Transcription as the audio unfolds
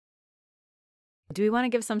Do we want to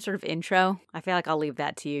give some sort of intro? I feel like I'll leave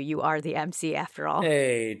that to you. You are the MC after all.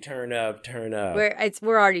 Hey, turn up, turn up.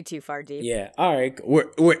 We're already too far deep. Yeah, all right.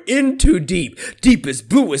 We're in too deep. Deepest,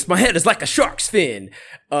 bluest. My head is like a shark's fin.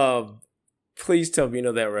 Please tell me you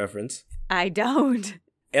know that reference. I don't.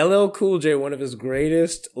 LL Cool J, one of his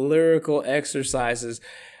greatest lyrical exercises.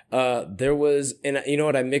 There was, and you know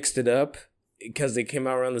what? I mixed it up because they came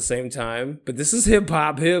out around the same time. But this is hip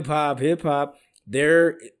hop.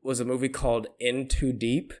 There was a movie called In Too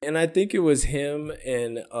Deep, and I think it was him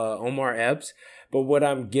and Omar Epps. But what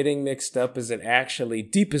I'm getting mixed up is that actually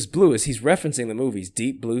Deepest Bluest, he's referencing the movies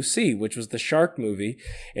Deep Blue Sea, which was the shark movie,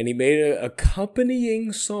 and he made an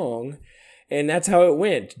accompanying song, and that's how it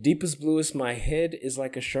went. Deepest Bluest, my head is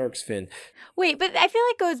like a shark's fin. Wait, but I feel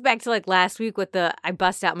like it goes back to like last week with the I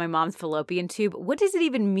bust out my mom's fallopian tube. What does it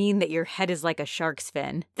even mean that your head is like a shark's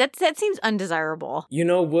fin? That seems undesirable. You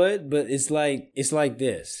know what? But it's like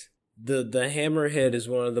this. The hammerhead is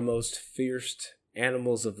one of the most fierce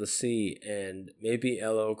animals of the sea, and maybe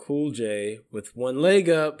LL Cool J with one leg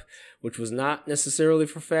up, which was not necessarily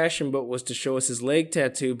for fashion but was to show us his leg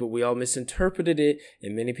tattoo, but we all misinterpreted it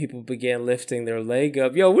and many people began lifting their leg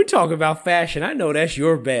up. Yo, we're talking about fashion. I know that's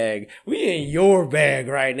your bag. We in your bag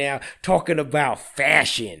right now talking about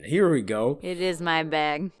fashion. Here we go. It is my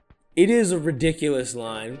bag. It is a ridiculous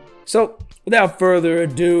line. So, without further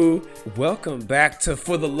ado, welcome back to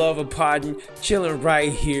For the Love of Podding, chilling right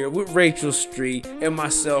here with Rachel Street and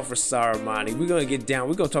myself, Rasar Amani. We're going to get down.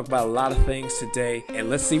 We're going to talk about a lot of things today, and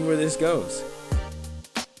let's see where this goes.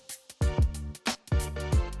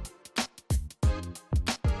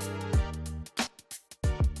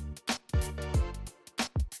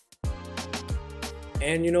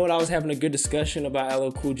 And you know what? I was having a good discussion about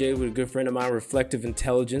LL Cool J with a good friend of mine, Reflective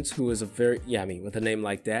Intelligence, who is a with a name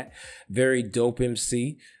like that, very dope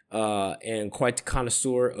MC, and quite the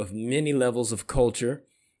connoisseur of many levels of culture.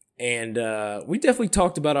 And we definitely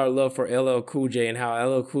talked about our love for LL Cool J and how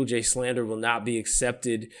LL Cool J slander will not be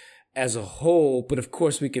accepted as a whole. But of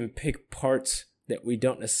course, we can pick parts that we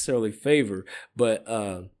don't necessarily favor. But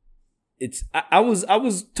I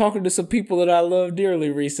was talking to some people that I love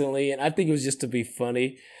dearly recently, and I think it was just to be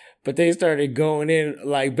funny, but they started going in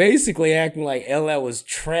like basically acting like LL was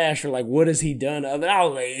trash or like what has he done? I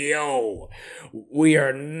was like, yo, we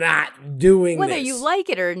are not doing Whether this. you like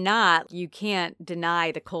it or not, you can't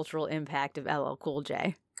deny the cultural impact of LL Cool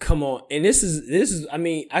J. Come on, and this is. I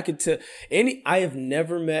mean, I could tell I have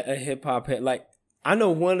never met a hip hop head like. I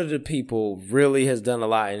know one of the people really has done a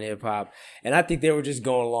lot in hip hop, and I think they were just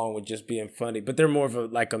going along with just being funny, but they're more of a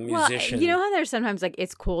musician. Well, you know how there's sometimes like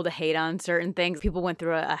it's cool to hate on certain things? People went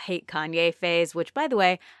through a hate Kanye phase, which by the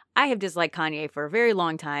way, I have disliked Kanye for a very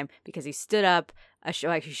long time because he stood up a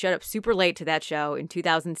show. He showed up super late to that show in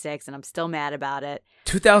 2006, and I'm still mad about it.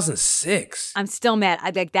 2006? I'm still mad.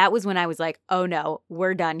 That was when I was like, oh no,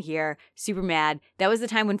 we're done here. Super mad. That was the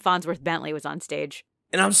time when Fonzworth Bentley was on stage.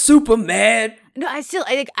 And I'm super mad. No,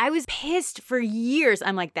 I was pissed for years.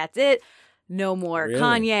 I'm like, that's it. No more Really?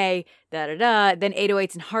 Kanye, da-da-da. Then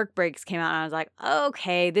 808s and Heartbreaks came out, and I was like,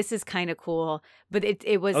 okay, this is kind of cool. But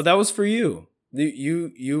it was... Oh, that was for you.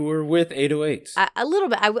 You were with 808s. A little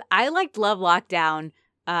bit. I liked Love Lockdown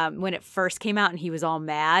when it first came out, and he was all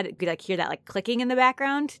mad. You could like hear that like clicking in the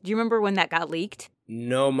background. Do you remember when that got leaked?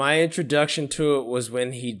 No, my introduction to it was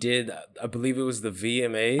when he did, I believe it was the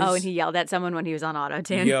VMAs. Oh, and he yelled at someone when he was on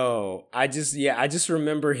Auto-Tune. Yo, I just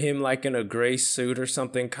remember him like in a gray suit or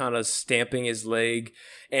something, kind of stamping his leg.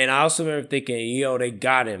 And I also remember thinking, yo, they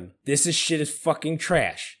got him. This shit is fucking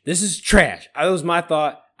trash. This is trash. That was my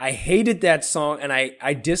thought. I hated that song, and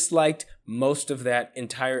I disliked most of that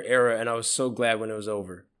entire era, and I was so glad when it was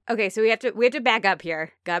over. Okay, so we have to back up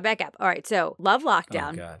here. Gotta back up. All right, so Love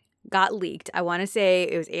Lockdown. Oh, God. Got leaked. I want to say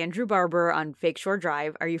it was Andrew Barber on Fake Shore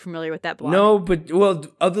Drive. Are you familiar with that blog? No, but, well,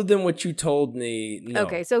 other than what you told me, no.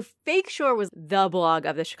 Okay, so Fake Shore was the blog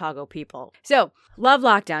of the Chicago People. So Love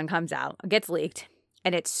Lockdown comes out, gets leaked,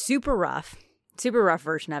 and it's super rough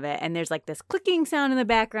version of it. And there's like this clicking sound in the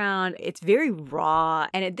background. It's very raw.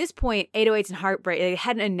 And at this point, 808s and Heartbreak, they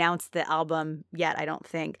hadn't announced the album yet, I don't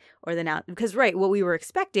think. Because right, what we were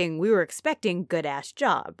expecting Good Ass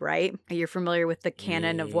Job, right? You're familiar with the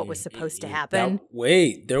canon of what was supposed to happen?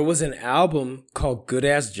 Wait, there was an album called Good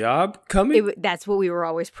Ass Job coming? That's what we were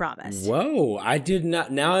always promised. Whoa, I did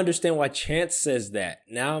not. Now I understand why Chance says that.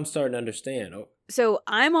 Now I'm starting to understand. Oh. So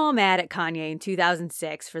I'm all mad at Kanye in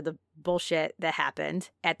 2006 for the bullshit that happened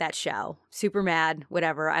at that show. Super mad,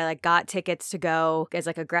 whatever. I like got tickets to go as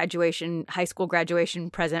like a high school graduation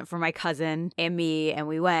present for my cousin and me, and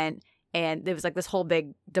we went, and there was like this whole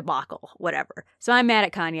big debacle, whatever. So I'm mad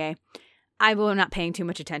at Kanye. I was not paying too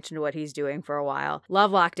much attention to what he's doing for a while.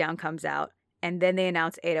 Love Lockdown comes out, and then they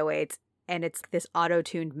announce 808s, and it's this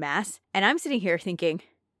auto-tuned mess. And I'm sitting here thinking,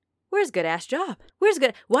 where's Good Ass Job? Where's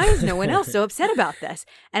Good? Why is no one else so upset about this?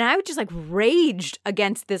 And I just like raged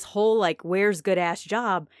against this whole like, where's Good Ass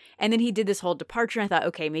Job? And then he did this whole departure. And I thought,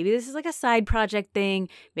 okay, maybe this is like a side project thing.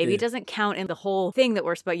 Maybe it doesn't count in the whole thing that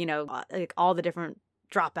we're supposed, like all the different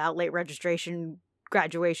dropout, late registration,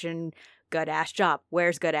 graduation, Good Ass Job.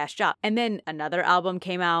 Where's Good Ass Job? And then another album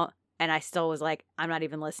came out. And I still was like, I'm not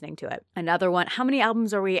even listening to it. Another one. How many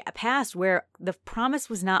albums are we past where the promise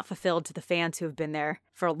was not fulfilled to the fans who have been there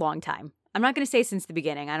for a long time? I'm not going to say since the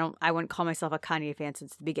beginning. I wouldn't call myself a Kanye fan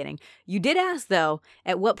since the beginning. You did ask, though,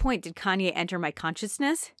 at what point did Kanye enter my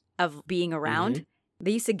consciousness of being around? Mm-hmm.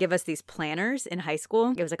 They used to give us these planners in high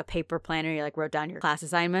school. It was like a paper planner. You like wrote down your class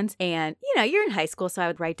assignments. And, you're in high school, so I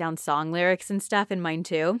would write down song lyrics and stuff in mine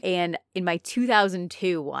too. And in my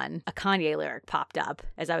 2002 one, a Kanye lyric popped up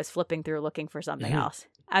as I was flipping through looking for something else.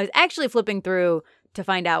 I was actually flipping through to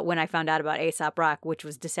find out when I found out about A$AP Rock, which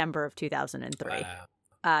was December of 2003.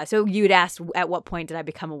 Wow. So you'd ask, at what point did I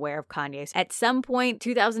become aware of Kanye's? At some point,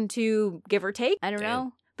 2002, give or take. I don't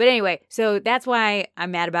know. But anyway, so that's why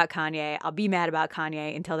I'm mad about Kanye. I'll be mad about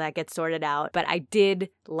Kanye until that gets sorted out. But I did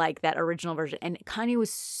like that original version. And Kanye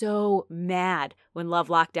was so mad when Love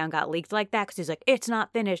Lockdown got leaked like that because he's like, it's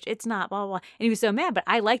not finished. It's not blah, blah, blah. And he was so mad. But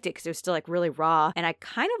I liked it because it was still like really raw. And I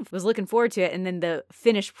kind of was looking forward to it. And then the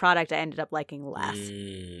finished product I ended up liking less.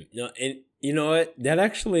 And you know what? That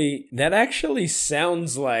actually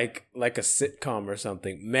sounds like a sitcom or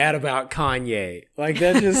something. Mad About Kanye. Like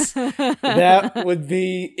that just that would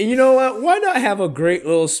be. You know what? Why not have a great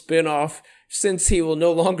little spinoff since he will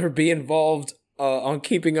no longer be involved on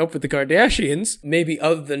Keeping Up with the Kardashians, maybe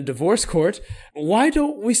other than Divorce Court? Why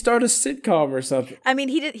don't we start a sitcom or something? I mean,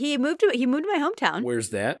 he moved to my hometown. Where's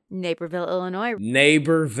that? Naperville, Illinois.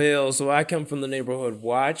 Naperville. So I come from the neighborhood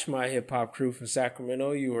watch. My hip hop crew from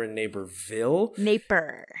Sacramento. You were in Naperville.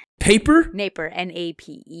 Paper? Naper.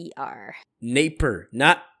 Naper. Naper.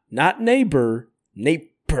 Not neighbor.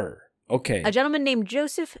 Naper. Okay. A gentleman named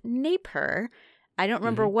Joseph Naper. I don't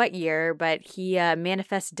remember what year, but he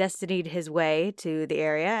manifest destinied his way to the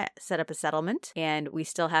area, set up a settlement, and we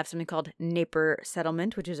still have something called Naper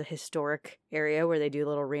Settlement, which is a historic area where they do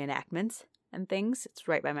little reenactments and things. It's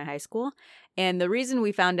right by my high school. And the reason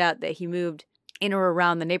we found out that he moved in or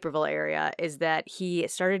around the Naperville area is that he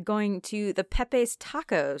started going to the Pepe's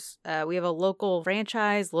Tacos. We have a local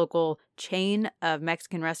franchise, local chain of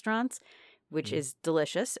Mexican restaurants, which is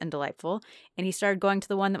delicious and delightful. And he started going to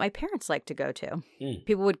the one that my parents like to go to.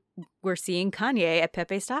 People were seeing Kanye at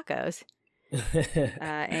Pepe's Tacos.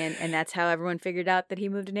 And that's how everyone figured out that he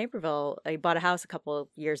moved to Naperville. He bought a house a couple of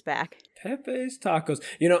years back. Pepe's Tacos.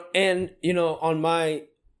 On my,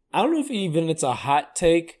 I don't know if even it's a hot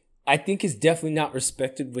take. I think it's definitely not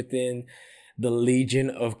respected within the legion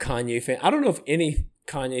of Kanye fans. I don't know if any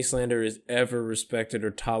Kanye slander is ever respected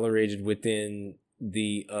or tolerated within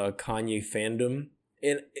the Kanye fandom.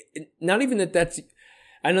 And not even that's,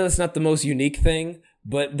 I know that's not the most unique thing,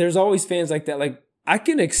 but there's always fans like that. Like, I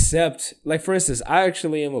can accept, like, for instance, I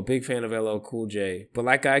actually am a big fan of LL Cool J, but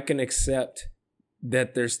like, I can accept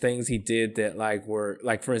that there's things he did that like were,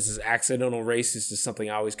 like, for instance, Accidental Racist is something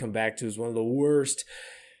I always come back to as one of the worst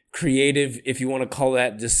creative, if you want to call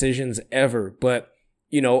that, decisions ever. But,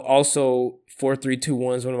 also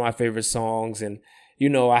 4321 is one of my favorite songs. And,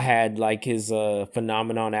 I had like his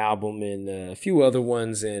Phenomenon album and a few other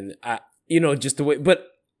ones, and just the way,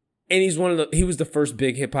 and he was the first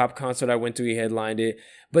big hip hop concert I went to. He headlined it.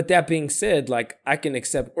 But that being said, like, I can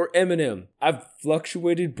accept, or Eminem. I've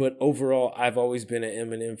fluctuated, but overall, I've always been an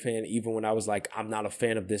Eminem fan, even when I was like, I'm not a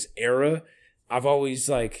fan of this era. I've always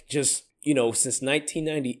like just, since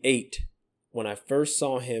 1998, when I first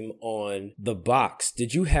saw him on The Box.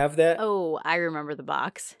 Did you have that? Oh, I remember The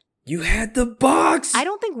Box. You had The Box? I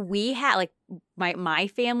don't think we had, like, my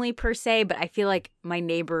family per se, but I feel like my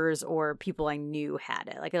neighbors or people I knew had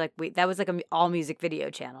it. That was like an all music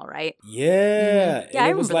video channel, right? Yeah. Yeah,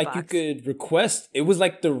 and it was like you could request. It was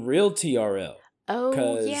like the real TRL.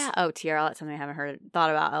 Oh, yeah. Oh, TRL. That's something I haven't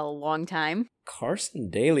thought about in a long time.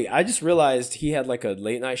 Carson Daly. I just realized he had like a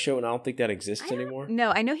late night show, and I don't think that exists anymore.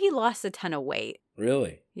 No, I know he lost a ton of weight.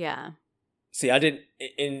 Really? Yeah. See, I didn't.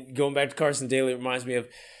 And going back to Carson Daly, it reminds me of.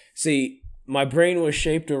 See, my brain was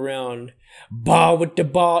shaped around ball with the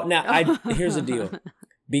ball. Now, here's the deal.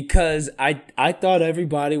 Because I thought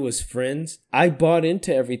everybody was friends. I bought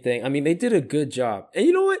into everything. I mean, they did a good job. And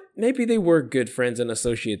you know what? Maybe they were good friends and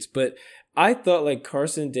associates. But I thought like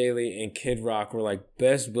Carson Daly and Kid Rock were like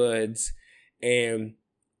best buds. And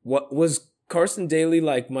what was Carson Daly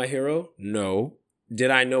like my hero? No. Did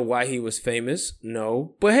I know why he was famous?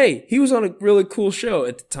 No. But hey, he was on a really cool show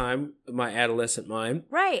at the time, my adolescent mind.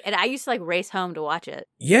 Right. And I used to like race home to watch it.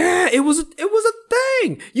 Yeah, it was a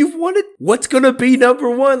thing. You've wanted what's gonna be number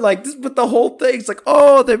one, like this, but the whole thing's like,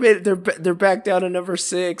 oh, they made it. They're back down to number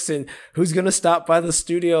 6, and who's gonna stop by the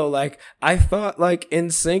studio? Like I thought, like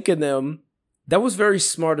NSYNC and them, that was very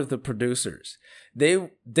smart of the producers. They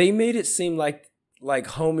made it seem like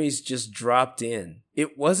homies just dropped in.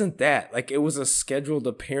 It wasn't that. Like it was a scheduled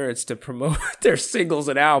appearance to promote their singles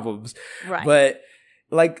and albums. Right. But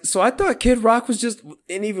like, so I thought Kid Rock was just,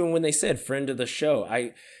 and even when they said friend of the show,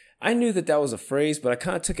 I knew that was a phrase, but I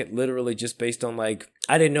kind of took it literally just based on like,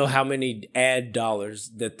 I didn't know how many ad dollars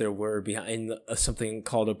that there were behind something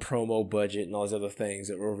called a promo budget and all those other things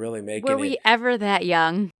that were really making it. Were we ever that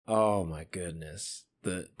young? Oh my goodness.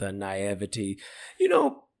 The naivety,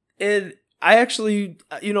 and I actually,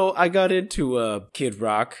 I got into Kid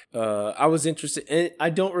Rock. I was interested, and I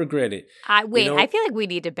don't regret it. I feel like we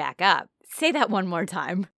need to back up. Say that one more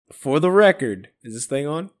time. For the record, is this thing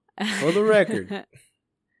on? For the record,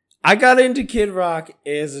 I got into Kid Rock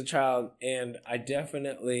as a child, and I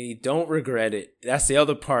definitely don't regret it. That's the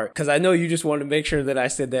other part, because I know you just wanted to make sure that I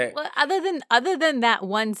said that. Well, other than that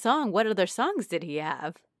one song, what other songs did he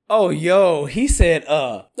have? Oh, yo, he said,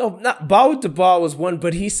 no, not Ball with the Ball was one,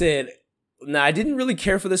 but he said, now, I didn't really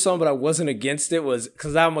care for this song, but I wasn't against it. Was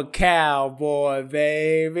because I'm a cowboy,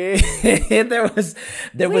 baby. there was.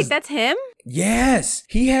 Wait, that's him? Yes,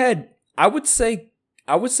 he had. I would say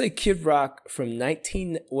Kid Rock from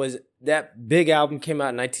was that big album came out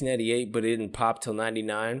in 1998, but it didn't pop till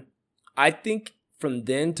 99. I think from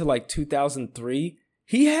then to like 2003,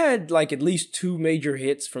 he had like at least 2 major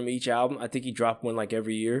hits from each album. I think he dropped one like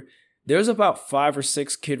every year. There's about 5 or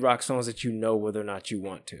 6 Kid Rock songs that you know whether or not you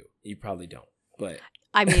want to. You probably don't, but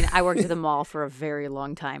I mean, I worked at the mall for a very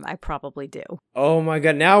long time. I probably do. Oh my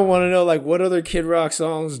God. Now I want to know, like, what other Kid Rock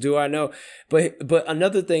songs do I know? But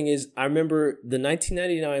another thing is, I remember the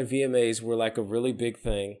 1999 VMAs were like a really big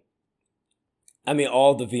thing. I mean,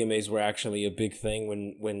 all the VMAs were actually a big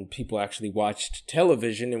thing when people actually watched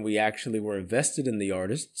television and we actually were invested in the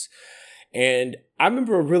artists. And I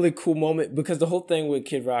remember a really cool moment because the whole thing with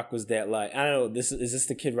Kid Rock was that, like, I don't know, is this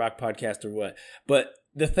the Kid Rock podcast or what? But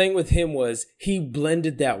the thing with him was he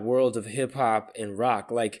blended that world of hip hop and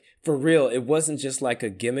rock. Like, for real, it wasn't just like a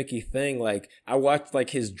gimmicky thing. Like, I watched like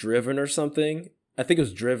his Driven or something. I think it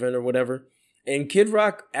was Driven or whatever. And Kid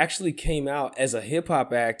Rock actually came out as a hip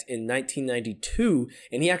hop act in 1992,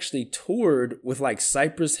 and he actually toured with like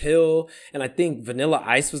Cypress Hill, and I think Vanilla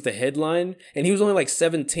Ice was the headline, and he was only like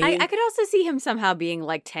 17. I could also see him somehow being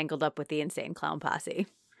like tangled up with the Insane Clown Posse.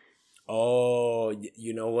 Oh,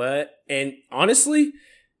 you know what? And honestly,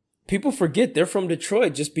 people forget they're from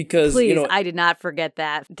Detroit just because, Please, I did not forget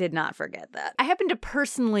that. I happen to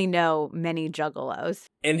personally know many juggalos.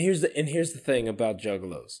 And here's the thing about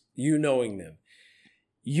juggalos. You knowing them.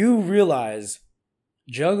 You realize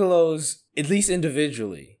juggalos, at least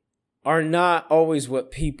individually, are not always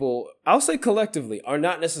what people, I'll say collectively, are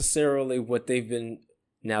not necessarily what they've been.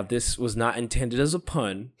 Now, this was not intended as a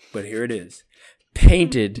pun, but here it is.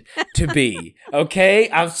 Painted to be.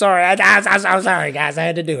 Okay? I'm sorry. I'm sorry, guys. I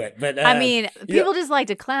had to do it. But I mean, people just like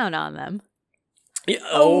to clown on them. Yeah,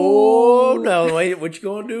 oh no! Wait, what you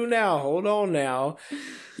gonna do now? Hold on now.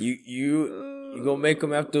 You gonna make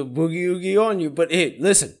them have to boogie oogie on you? But hey,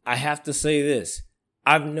 listen. I have to say this.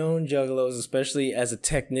 I've known juggalos, especially as a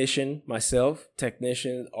technician myself.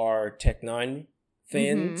 Technicians are Tech Nine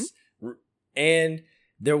fans, and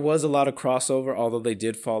there was a lot of crossover. Although they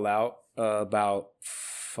did fall out about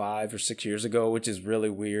 5 or 6 years ago, which is really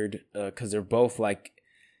weird because they're both like.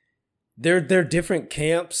 They're different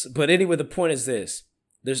camps, but anyway, the point is this.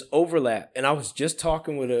 There's overlap, and I was just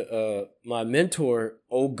talking with my mentor,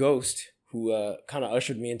 Old Ghost, who kind of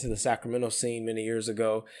ushered me into the Sacramento scene many years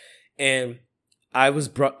ago, and I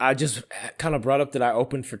just kind of brought up that I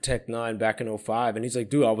opened for Tech Nine back in 2005, and he's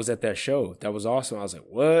like, dude, I was at that show. That was awesome. I was like,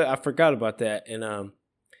 what? I forgot about that, and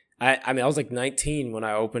I was like 19 when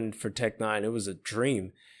I opened for Tech Nine. It was a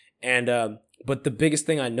dream, and but the biggest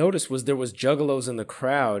thing I noticed was there was juggalos in the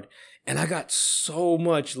crowd. And I got so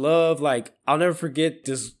much love. Like, I'll never forget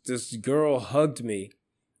this girl hugged me.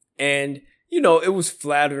 And, it was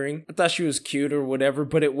flattering. I thought she was cute or whatever,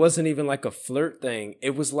 but it wasn't even like a flirt thing.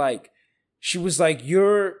 It was like, she was like,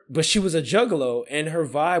 but she was a juggalo. And her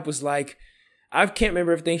vibe was like, I can't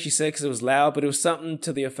remember everything she said because it was loud, but it was something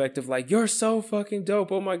to the effect of like, you're so fucking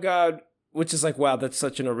dope. Oh my God. Which is like, wow, that's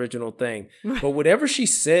such an original thing. But whatever she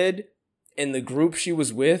said in the group she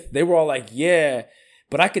was with, they were all like, yeah.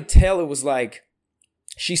 But I could tell it was like,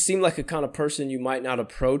 she seemed like a kind of person you might not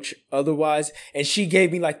approach otherwise. And she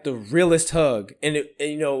gave me like the realest hug. And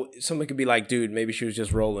someone could be like, dude, maybe she was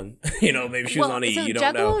just rolling. Maybe she was on E. So you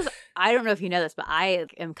don't know. I don't know if you know this, but I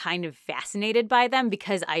am kind of fascinated by them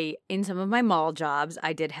because in some of my mall jobs,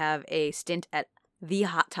 I did have a stint at The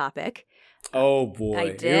Hot Topic. Oh boy. I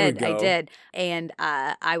did. And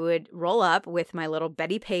I would roll up with my little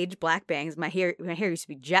Betty Page black bangs. My hair used to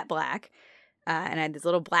be jet black. And I had these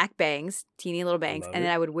little black bangs, teeny little bangs. And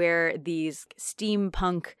then I would wear these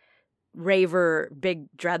steampunk raver big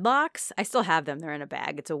dreadlocks. I still have them. They're in a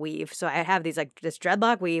bag. It's a weave. So I have these like this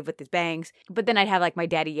dreadlock weave with these bangs. But then I'd have like my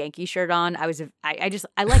Daddy Yankee shirt on. I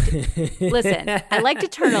like to listen. I like to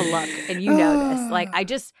turn a look, and you know this. Like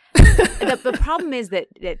the problem is that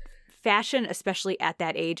fashion, especially at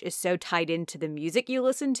that age, is so tied into the music you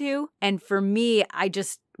listen to. And for me, I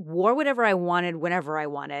just wore whatever I wanted whenever I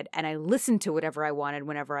wanted, and I listened to whatever I wanted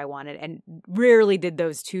whenever I wanted, and rarely did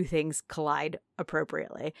those two things collide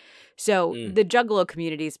appropriately. So the Juggalo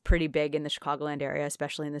community is pretty big in the Chicagoland area,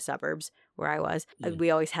 especially in the suburbs where I was. We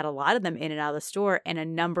always had a lot of them in and out of the store, and a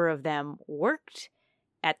number of them worked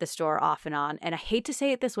at the store off and on. And I hate to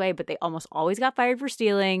say it this way, but they almost always got fired for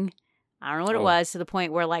stealing. I don't know what it was, to the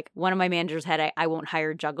point where like one of my managers had a I won't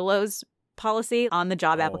hire juggalos policy on the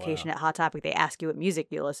job application at Hot Topic. They ask you what music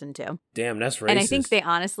you listen to. Damn, that's racist. And I think they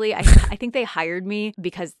honestly, I think they hired me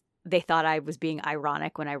because they thought I was being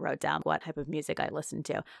ironic when I wrote down what type of music I listened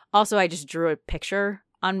to. Also, I just drew a picture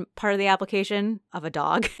on part of the application of a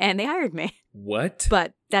dog, and they hired me. What?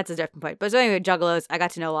 But that's a different point. But so anyway, juggalos, I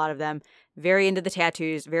got to know a lot of them. Very into the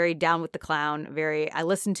tattoos, very down with the clown, I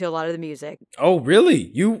listened to a lot of the music. Oh,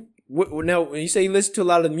 really? Now, when you say you listen to a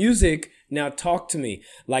lot of music, now talk to me.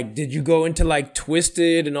 Like, did you go into like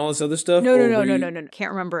Twisted and all this other stuff? No.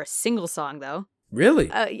 Can't remember a single song though. Really?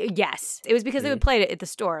 Yes. It was because they would play it at the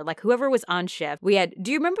store. Like whoever was on shift.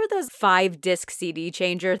 Do you remember those 5-disc CD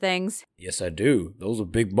changer things? Yes, I do. Those were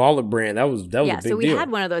big baller brand. That was a big deal. Yeah, so we had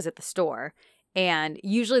one of those at the store. And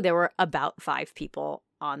usually there were about 5 people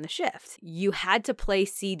on the shift. You had to play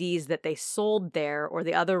CDs that they sold there, or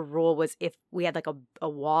the other rule was if we had like a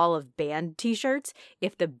wall of band t-shirts,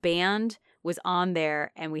 if the band was on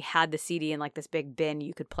there and we had the CD in like this big bin,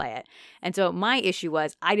 you could play it. And so my issue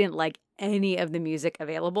was I didn't like any of the music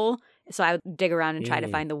available. So I would dig around and try to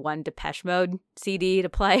find the one Depeche Mode CD to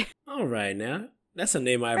play. All right, now. That's a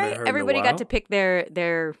name I haven't heard Everybody in a while. got to pick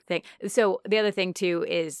their thing. So the other thing too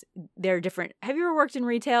is they're different. Have you ever worked in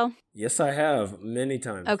retail? Yes, I have many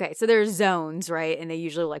times. Okay, so there's zones, right? And they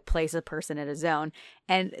usually like place a person at a zone,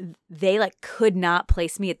 and they like could not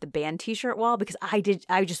place me at the band t-shirt wall because I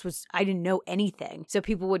didn't know anything. So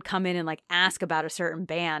people would come in and like ask about a certain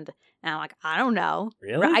band, and I'm like, I don't know.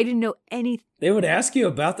 Really? I didn't know anything. They would ask you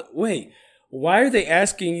about wait, why are they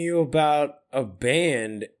asking you about a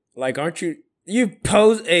band? Like, aren't you? You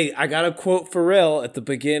pose. Hey, I got a quote Pharrell at the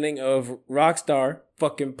beginning of Rockstar.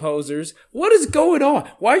 Fucking posers. What is going on?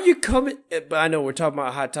 Why are you coming? But I know we're talking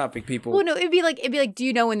about Hot Topic people. Well, no, it'd be like, do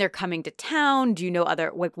you know when they're coming to town? Do you know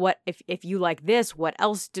other, like, what, if you like this, what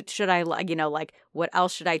else should I like, like, what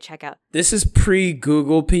else should I check out? This is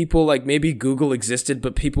pre-Google, people. Like, maybe Google existed,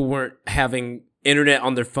 but people weren't having internet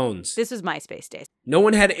on their phones. This was MySpace days. No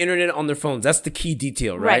one had internet on their phones. That's the key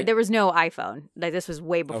detail, right? Right. There was no iPhone. Like, this was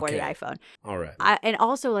way before the iPhone. All right. And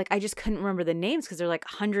also, like, I just couldn't remember the names because there were like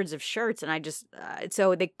hundreds of shirts, and I just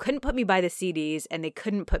so they couldn't put me by the CDs, and they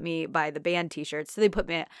couldn't put me by the band T-shirts. So they put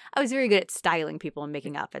me. I was very good at styling people and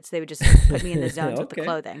making outfits. They would just put me in the zones with the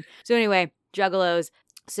clothing. So anyway, Juggalos.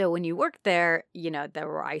 So when you worked there, there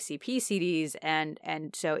were ICP CDs,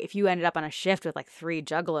 and so if you ended up on a shift with like 3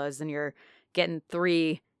 Juggalos, then you're getting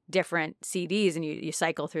 3 different CDs, and you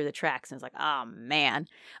cycle through the tracks, and it's like, oh man.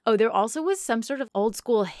 Oh, there also was some sort of old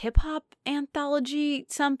school hip hop anthology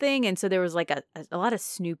something, and so there was like a lot of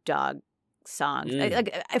Snoop Dogg songs.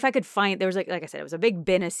 Like, if I could find, there was like I said, it was a big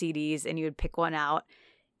bin of CDs, and you would pick one out,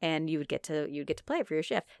 and you'd get to play it for your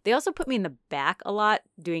shift. They also put me in the back a lot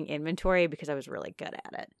doing inventory because I was really good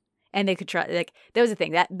at it. And they could try, like, that was the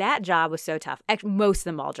thing. That job was so tough. Actually, most of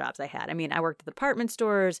the mall jobs I had. I mean, I worked at department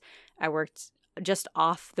stores. I worked just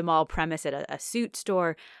off the mall premise at a suit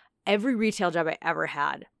store. Every retail job I ever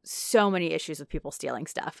had, so many issues with people stealing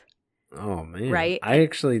stuff. Oh, man. Right? I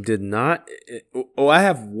actually did not. I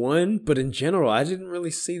have one, but in general, I didn't really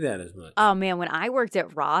see that as much. Oh, man. When I worked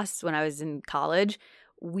at Ross when I was in college,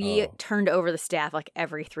 we turned over the staff like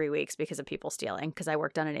every 3 weeks because of people stealing, because I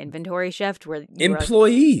worked on an inventory shift where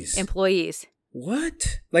employees.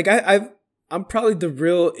 What? Like, I'm probably the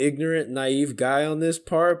real ignorant, naive guy on this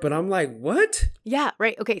part, but I'm like, what? Yeah,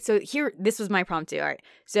 right. Okay, so this was my problem too. All right.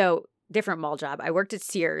 So different mall job. I worked at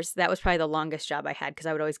Sears. That was probably the longest job I had because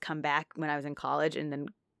I would always come back when I was in college and then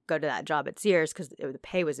go to that job at Sears because the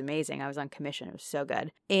pay was amazing. I was on commission. It was so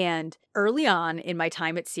good. And early on in my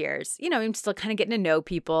time at Sears, you know, I'm still kind of getting to know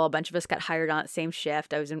people. A bunch of us got hired on at the same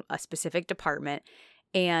shift. I was in a specific department.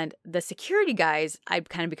 And the security guys, I'd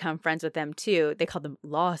kind of become friends with them too. They called them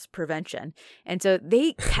loss prevention. And so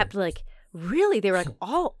they kept like, really, they were like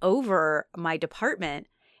all over my department.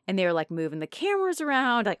 And they were like moving the cameras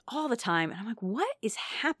around like all the time. And I'm like, what is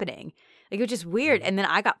happening? Like, it was just weird. And then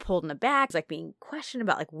I got pulled in the back, like being questioned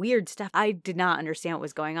about like weird stuff. I did not understand what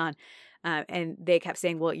was going on. And they kept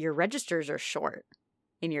saying, well, your registers are short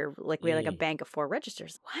in your, like, we had like a bank of 4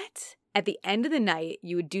 registers. What? At the end of the night,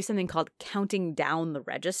 you would do something called counting down the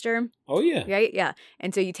register. Oh yeah. Right? Yeah.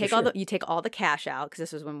 And so you take you take all the cash out, because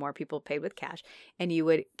this was when more people paid with cash, and you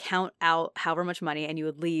would count out however much money, and you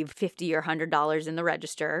would leave $50 or $100 in the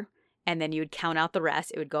register, and then you would count out the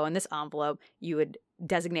rest. It would go in this envelope. You would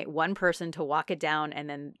designate one person to walk it down, and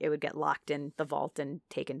then it would get locked in the vault and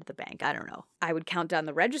taken to the bank. I don't know. I would count down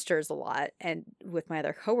the registers a lot and with my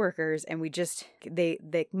other coworkers, and we just, the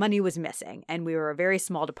money was missing, and we were a very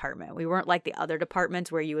small department. We weren't like the other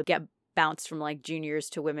departments where you would get bounced from like juniors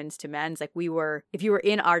to women's to men's. Like, we were, if you were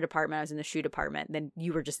in our department, I was in the shoe department, then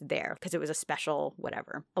you were just there because it was a special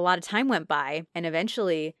whatever. A lot of time went by, and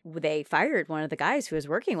eventually they fired one of the guys who was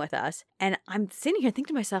working with us. And I'm sitting here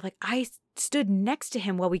thinking to myself, like, I stood next to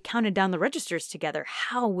him while we counted down the registers together.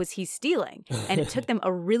 How was he stealing? And it took them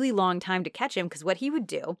a really long time to catch him, because what he would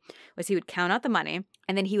do was he would count out the money,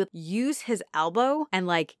 and then he would use his elbow and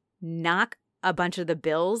like knock a bunch of the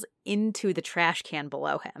bills into the trash can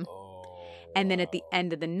below him. And then at the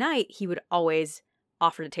end of the night, he would always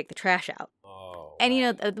offer to take the trash out. And, you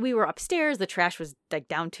know, we were upstairs. The trash was like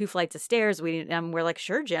down 2 flights of stairs. We're like,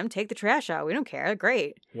 sure, Jim, take the trash out. We don't care.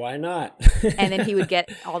 Great. Why not? And then he would get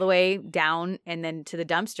all the way down and then to the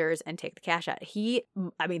dumpsters and take the cash out.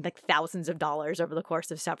 Like thousands of dollars over the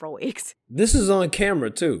course of several weeks. This is on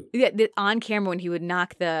camera too. Yeah, on camera when he would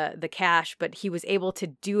knock the cash, but he was able to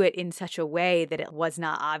do it in such a way that it was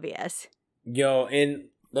not obvious. Yo, and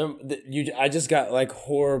I just got like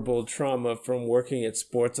horrible trauma from working at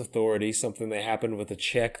Sports Authority. Something that happened with a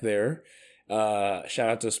check there. Shout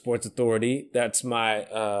out to Sports Authority. That's my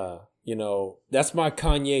that's my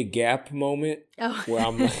Kanye Gap moment. Oh. Where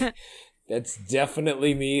I'm like, that's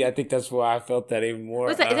definitely me. I think that's why I felt that even more.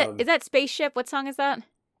 What's that? Is that Spaceship? What song is that?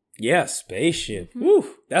 Yeah, Spaceship. Mm-hmm. Woo,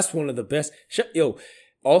 that's one of the best.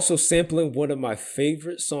 Also sampling one of my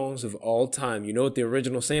favorite songs of all time. You know what the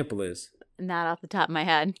original sample is? Not off the top of my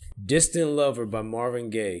head. Distant Lover by Marvin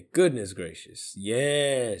Gaye. Goodness gracious.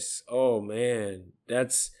 Yes. Oh man.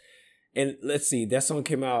 And let's see, that song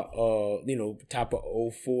came out top of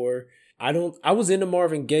 2004. I was into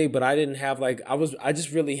Marvin Gaye, but I didn't have I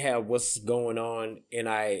just really had What's Going On, and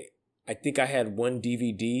I think I had one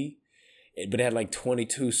DVD, but it had like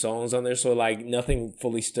 22 songs on there, so like nothing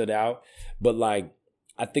fully stood out. But like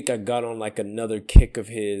I think I got on like another kick of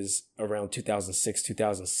his around 2006,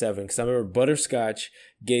 2007. Because I remember Butterscotch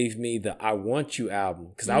gave me the I Want You album.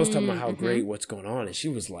 Because I was talking about how great What's Going On. And she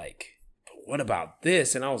was like, but what about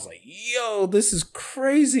this? And I was like, yo, this is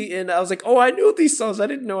crazy. And I was like, oh, I knew these songs. I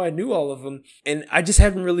didn't know I knew all of them. And I just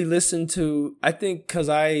haven't really listened to, I think because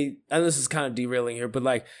and this is kind of derailing here, but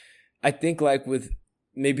like, I think like with,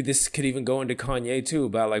 maybe this could even go into Kanye too,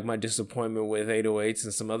 about like my disappointment with 808s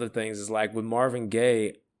and some other things, is like with Marvin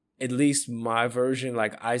Gaye, at least my version,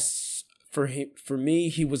 like for me,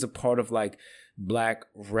 he was a part of like Black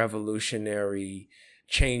revolutionary,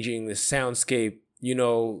 changing the soundscape,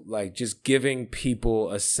 like just giving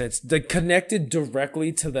people a sense that connected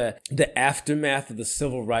directly to the aftermath of the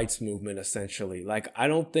civil rights movement, essentially. Like, I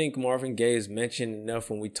don't think Marvin Gaye is mentioned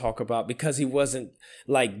enough when we talk about, because he wasn't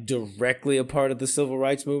like directly a part of the civil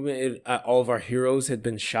rights movement. All of our heroes had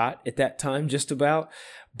been shot at that time, just about,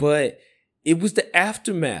 but it was the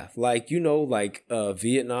aftermath,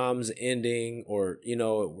 Vietnam's ending, or,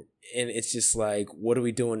 and it's just like, what are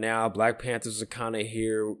we doing now? Black Panthers are kind of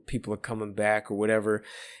here. People are coming back or whatever.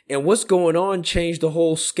 And What's Going On changed the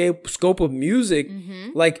whole scope of music. Mm-hmm.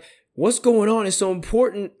 Like, What's Going On is so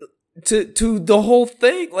important to the whole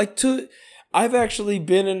thing. I've actually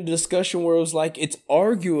been in a discussion where it was like, it's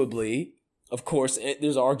arguably, of course,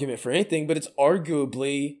 there's an argument for anything, but it's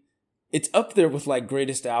up there with like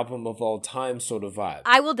greatest album of all time sort of vibe.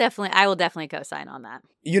 I will definitely co-sign on that.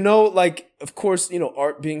 Of course,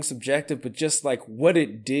 art being subjective, but just like what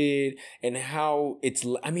it did and how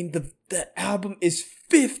the album is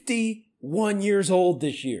 51 years old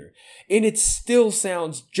this year, and it still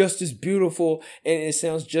sounds just as beautiful, and it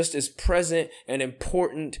sounds just as present and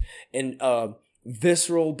important and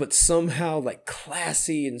visceral, but somehow like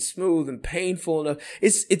classy and smooth and painful enough.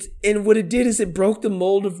 It's and what it did is it broke the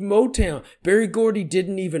mold of Motown. Berry Gordy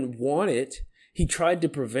didn't even want it. He tried to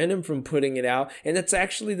prevent him from putting it out. And that's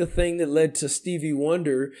actually the thing that led to Stevie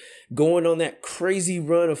Wonder going on that crazy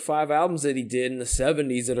run of 5 albums that he did in the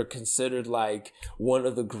 70s that are considered like one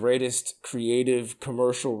of the greatest creative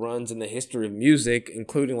commercial runs in the history of music,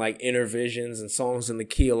 including like Innervisions and Songs in the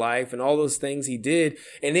Key of Life and all those things he did.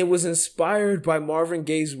 And it was inspired by Marvin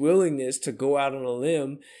Gaye's willingness to go out on a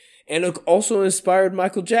limb, and it also inspired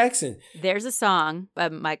Michael Jackson. There's a song,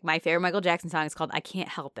 my favorite Michael Jackson song is called I Can't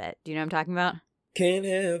Help It. Do you know what I'm talking about? Can't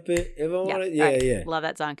help it if I want it. Yeah. Love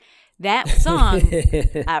that song. That song,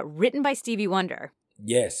 written by Stevie Wonder.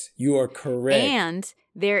 Yes, you are correct. And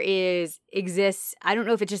there exists, I don't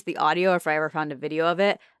know if it's just the audio or if I ever found a video of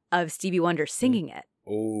it, of Stevie Wonder singing it.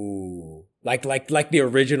 Oh, like the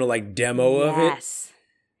original like demo of it? Yes.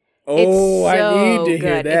 Oh, so I need to good.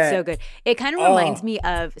 hear that. It's so good. It kind of reminds me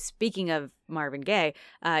of, speaking of Marvin Gaye,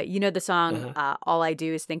 you know the song All I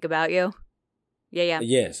Do Is Think About You? Yeah.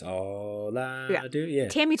 Yes, all I do, yeah.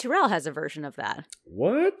 Tammy Terrell has a version of that.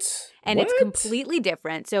 What? And it's completely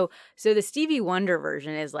different. So the Stevie Wonder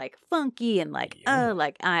version is like funky and like,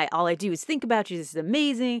 all I do is think about you. This is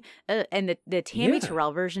amazing. And the Tammy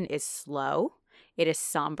Terrell version is slow. It is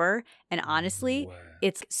somber, and honestly,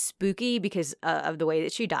 it's spooky because of the way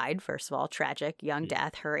that she died. First of all, tragic, young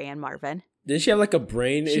death, her and Marvin. Did she have like a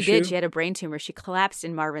brain issue? She did. She had a brain tumor. She collapsed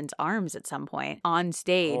in Marvin's arms at some point on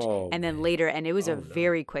stage, and then later, and it was a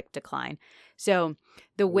very quick decline. So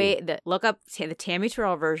the way look up the Tammy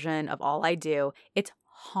Terrell version of All I Do, it's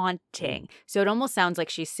haunting. So it almost sounds like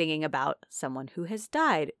she's singing about someone who has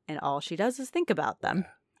died, and all she does is think about them.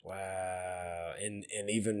 Wow. And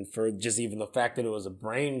even for just even the fact that it was a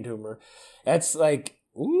brain tumor, that's like,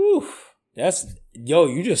 ooh,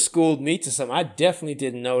 you just schooled me to something. I definitely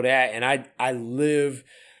didn't know that. And I live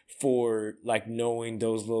for like knowing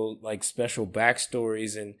those little like special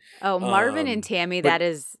backstories. And Marvin and Tammy, that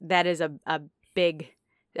is a big,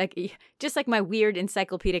 like, just like my weird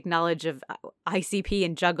encyclopedic knowledge of ICP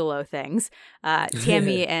and Juggalo things.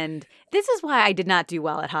 Tammy and this is why I did not do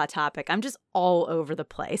well at Hot Topic. I'm just all over the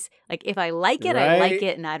place. Like, if I like it, I like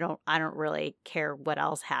it, and I don't really care what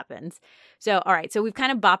else happens. So, all right. So we've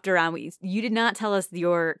kind of bopped around. You did not tell us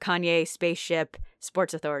your Kanye Spaceship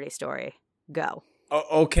Sports Authority story. Go.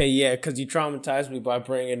 Okay, yeah, because you traumatized me by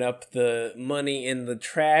bringing up the money in the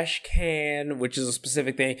trash can, which is a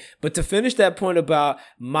specific thing. But to finish that point about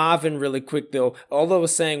Marvin really quick, though, all I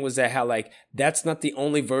was saying was that how, like, that's not the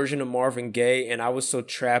only version of Marvin Gaye, and I was so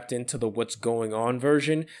trapped into the What's Going On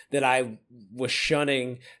version that I was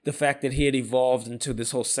shunning the fact that he had evolved into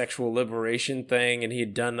this whole sexual liberation thing, and he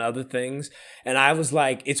had done other things. And I was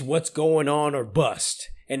like, it's What's Going On or bust,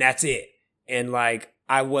 and that's it. And, like,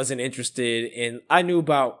 I wasn't interested in, I knew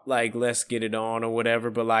about like Let's Get It On or whatever,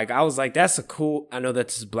 but like I was like, that's a cool, I know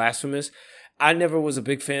that's blasphemous. I never was a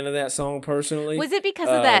big fan of that song personally. Was it because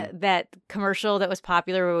of that commercial that was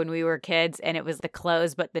popular when we were kids and it was the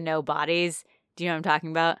clothes but the no bodies? Do you know what I'm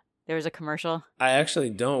talking about? There was a commercial. I actually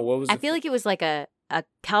don't. What was it? I feel like it was like a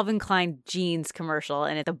Calvin Klein jeans commercial,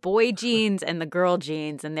 and it's the boy jeans and the girl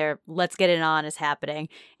jeans, and they're Let's Get It On is happening,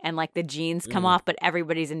 and like the jeans come off, but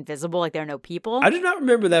everybody's invisible, like there are no people. I do not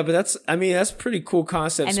remember that, but that's a pretty cool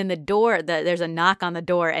concept. And then the door, there's a knock on the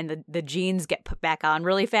door, and the jeans get put back on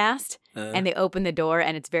really fast, and they open the door,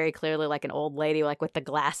 and it's very clearly like an old lady, like with the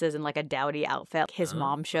glasses and like a dowdy outfit. His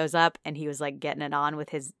mom shows up, and he was like getting it on with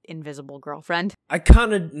his invisible girlfriend. I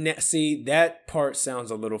kind of see that part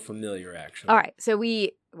sounds a little familiar, actually. All right, so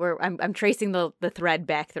I'm tracing the thread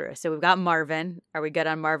back through. So we've got Marvin. Are we good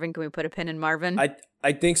on Marvin? Can we put a pin in Marvin?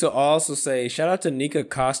 I think so. I'll also say shout out to Nika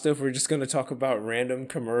Costa if we're just going to talk about random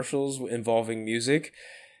commercials involving music.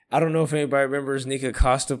 I don't know if anybody remembers Nika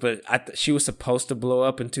Costa, but she was supposed to blow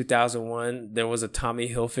up in 2001. There was a Tommy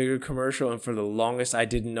Hilfiger commercial, and for the longest, I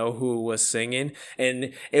didn't know who was singing.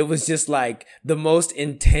 And it was just like the most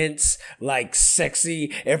intense, like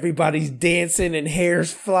sexy, everybody's dancing and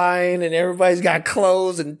hair's flying and everybody's got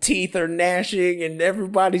clothes and teeth are gnashing and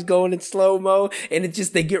everybody's going in slow-mo. And it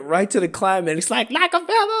just, they get right to the climax. It's like a feather in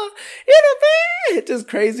a bed. It's just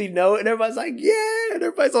crazy note. And everybody's like, yeah. And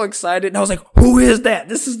everybody's all excited. And I was like, who is that?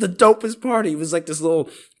 This is the dopest part. It was like this little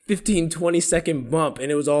 15-20 second bump,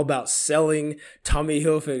 and it was all about selling Tommy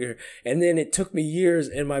Hilfiger. And then it took me years,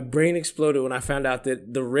 and my brain exploded when I found out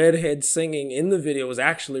that the redhead singing in the video was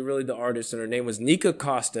actually really the artist, and her name was Nika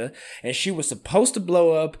Costa, and she was supposed to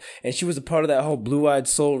blow up, and she was a part of that whole Blue Eyed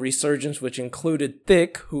Soul resurgence, which included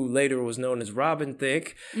Thicke, who later was known as Robin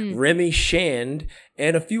Thicke, Remy Shand,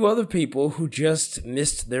 and a few other people who just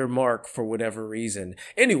missed their mark for whatever reason.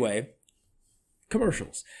 Anyway,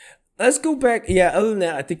 commercials. Let's go back. Yeah, other than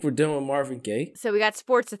that, I think we're done with Marvin Gaye. So we got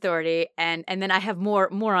Sports Authority, and then I have more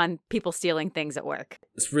on people stealing things at work.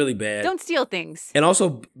 It's really bad. Don't steal things. And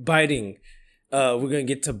also biting. We're going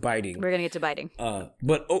to get to biting.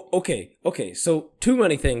 But okay. So too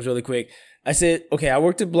many things really quick. I said, okay, I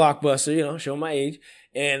worked at Blockbuster, show my age.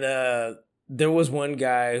 And there was one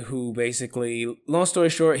guy who basically, long story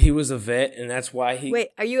short, he was a vet, and that's why he... Wait,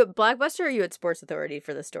 are you at Blockbuster or are you at Sports Authority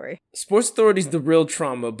for the story? Sports Authority's the real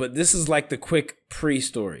trauma, but this is like the quick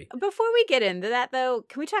pre-story. Before we get into that, though,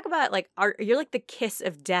 can we talk about, you're like the kiss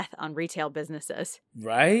of death on retail businesses.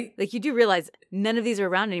 Right? Like, you do realize none of these are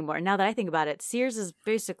around anymore. Now that I think about it, Sears is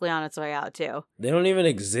basically on its way out, too. They don't even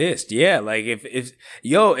exist. Yeah, like, and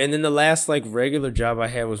then the last, regular job I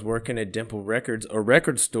had was working at Dimple Records, a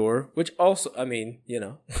record store, which also, I mean,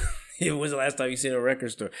 it was the last time you seen a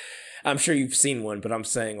record store. I'm sure you've seen one, but I'm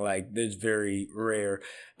saying, it's very rare.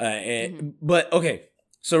 But, okay.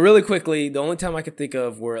 So really quickly, the only time I could think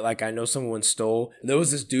of where I know someone stole, there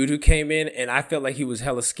was this dude who came in, and I felt like he was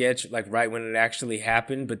hella sketch, right when it actually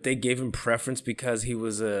happened, but they gave him preference because he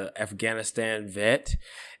was a Afghanistan vet.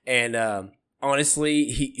 And honestly,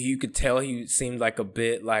 you could tell he seemed like a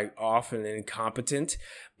bit off and incompetent,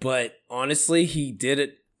 but honestly, he did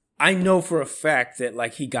it. I know for a fact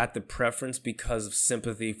that he got the preference because of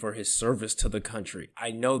sympathy for his service to the country.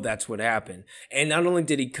 I know that's what happened. And not only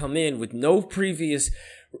did he come in with no previous,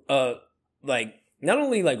 not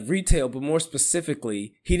only retail, but more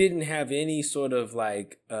specifically, he didn't have any sort of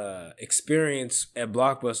experience at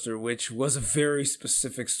Blockbuster, which was a very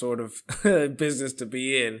specific sort of business to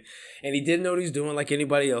be in. And he didn't know what he was doing like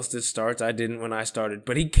anybody else that starts. I didn't when I started,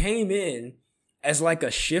 but he came in as a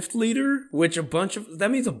shift leader, which that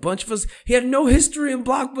means a bunch of us, he had no history in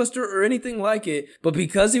Blockbuster or anything like it, but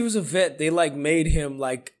because he was a vet, they made him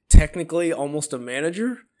technically almost a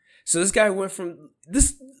manager. So this guy went from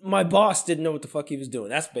my boss didn't know what the fuck he was doing.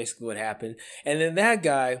 That's basically what happened. And then that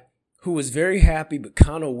guy who was very happy, but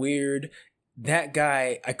kind of weird, that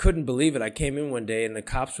guy, I couldn't believe it. I came in one day and the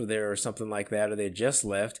cops were there or something like that, or they just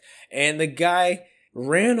left. And the guy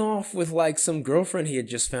ran off with some girlfriend he had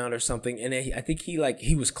just found or something, and I think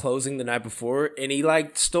he was closing the night before, and he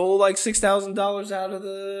stole $6,000 out of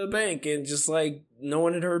the bank, and just no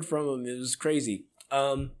one had heard from him. It was crazy.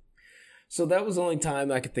 So that was the only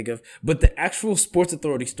time I could think of. But the actual Sports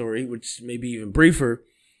Authority story, which may be even briefer,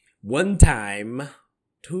 one time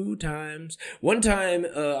I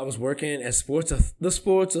was working at the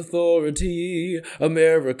Sports Authority,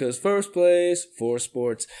 America's first place for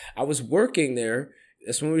sports. I was working there.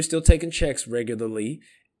 That's when we were still taking checks regularly.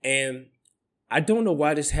 And I don't know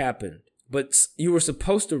why this happened, but you were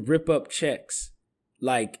supposed to rip up checks,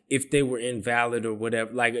 if they were invalid or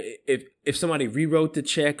whatever. If somebody rewrote the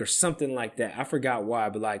check or something like that. I forgot why,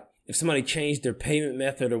 but if somebody changed their payment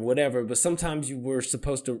method or whatever. But sometimes you were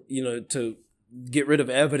supposed to, to get rid of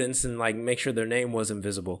evidence and make sure their name wasn't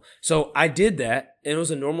visible. So I did that, and it was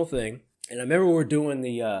a normal thing. And I remember we were doing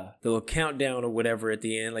the little countdown or whatever at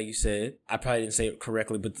the end, like you said. I probably didn't say it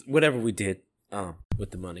correctly, but whatever we did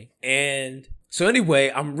with the money. And so anyway,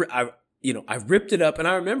 I ripped it up, and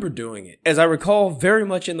I remember doing it, as I recall, very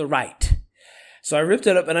much in the right. So I ripped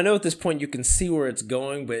it up, and I know at this point you can see where it's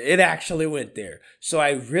going, but it actually went there. So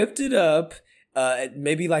I ripped it up at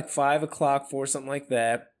maybe 5 o'clock, 4, something like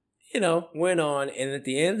that. Went on, and at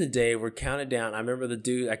the end of the day, we're counted down. I remember the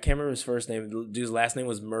dude, I can't remember his first name. The dude's last name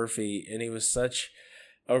was Murphy, and he was such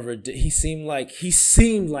he seemed like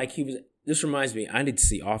he was, this reminds me, I need to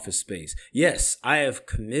see Office Space. Yes, I have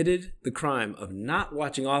committed the crime of not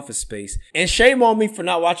watching Office Space, and shame on me for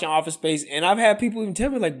not watching Office Space, and I've had people even tell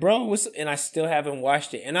me, bro, and I still haven't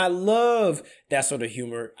watched it, and I love that sort of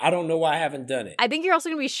humor. I don't know why I haven't done it. I think you're also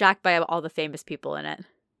going to be shocked by all the famous people in it.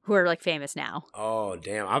 Who are famous now. Oh,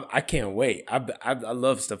 damn. I can't wait. I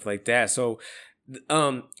love stuff like that. So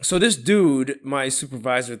this dude, my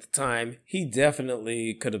supervisor at the time, he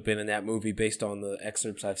definitely could have been in that movie based on the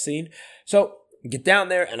excerpts I've seen. So get down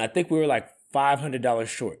there, and I think we were $500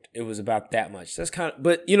 short. It was about that much. That's kind of,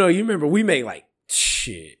 but you remember we made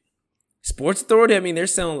 $6 Sports Authority, I mean, they're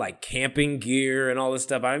selling like camping gear and all this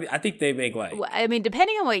stuff. I think they make like... Well, I mean,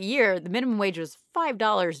 depending on what year, the minimum wage was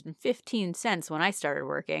 $5.15 when I started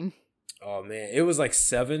working. Oh man, it was like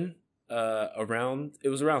 $7 around. It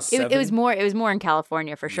was around $7. It was more in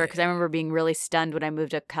California for sure, because I remember being really stunned when I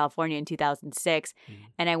moved to California in 2006,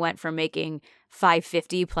 and I went from making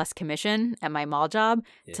 $5.50 plus commission at my mall job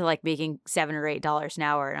to like making $7 or $8 an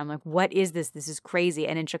hour. And I'm like, what is this? This is crazy.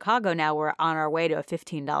 And in Chicago now, we're on our way to a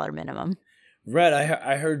 $15 minimum. Right.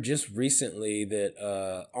 I heard just recently that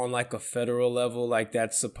on like a federal level, like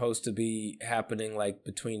that's supposed to be happening like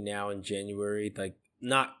between now and January, like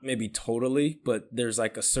not maybe totally, but there's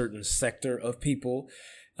like a certain sector of people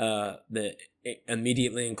that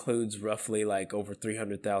immediately includes roughly like over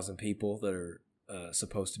 300,000 people that are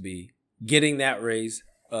supposed to be getting that raise.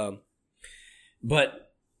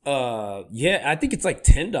 But I think it's like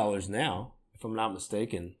 $10 now, if I'm not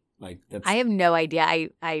mistaken. Like that's... I have no idea.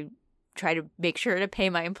 I try to make sure to pay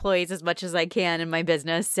my employees as much as I can in my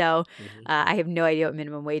business. So I have no idea what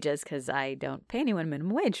minimum wage is because I don't pay anyone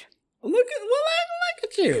minimum wage. Look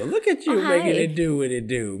at you. Look at you making it do what it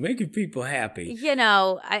do, making people happy. You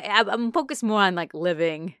know, I'm focused more on like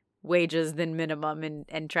living wages than minimum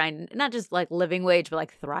and trying not just like living wage, but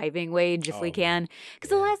like thriving wage if we can. Because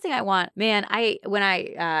the last thing I want, man, when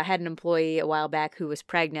I had an employee a while back who was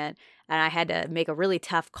pregnant and I had to make a really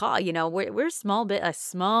tough call. You know, we're a small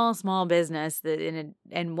business that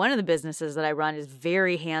and one of the businesses that I run is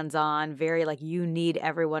very hands-on, very like you need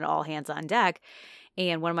everyone all hands on deck.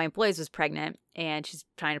 And one of my employees was pregnant and she's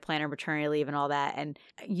trying to plan her maternity leave and all that. And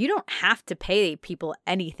you don't have to pay people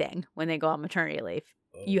anything when they go on maternity leave.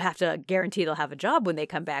 You have to guarantee they'll have a job when they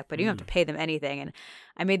come back, but you don't have to pay them anything. And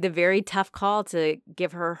I made the very tough call to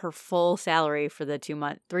give her her full salary for the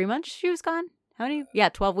 3 months she was gone. How many? Yeah,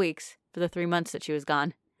 12 weeks for the 3 months that she was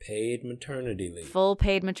gone. Paid maternity leave. Full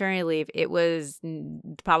paid maternity leave. It was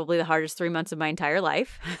probably the hardest 3 months of my entire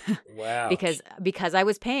life. Wow. because I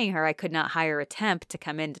was paying her, I could not hire a temp to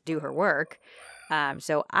come in to do her work.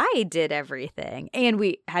 So I did everything. And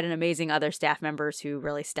we had an amazing other staff members who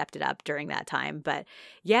really stepped it up during that time. But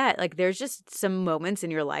yeah, like there's just some moments in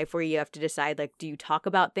your life where you have to decide, like, do you talk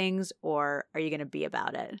about things or are you going to be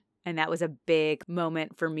about it? And that was a big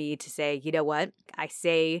moment for me to say, you know what? I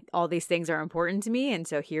say all these things are important to me. And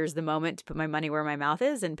so here's the moment to put my money where my mouth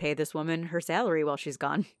is and pay this woman her salary while she's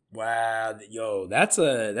gone. Wow. Yo, that's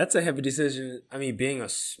a heavy decision. I mean, being a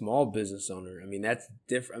small business owner, I mean, that's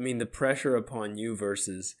different. I mean, the pressure upon you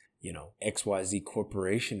versus, you know, XYZ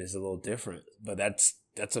Corporation is a little different. But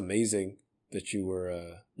that's amazing that you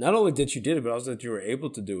were, not only that you did it, but also that you were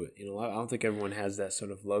able to do it. You know, I don't think everyone has that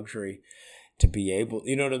sort of luxury to be able,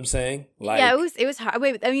 you know what I'm saying? Like, yeah, it was hard.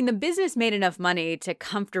 I mean, the business made enough money to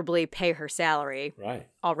comfortably pay her salary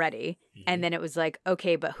already. Mm-hmm. And then it was like,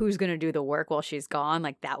 okay, but who's going to do the work while she's gone?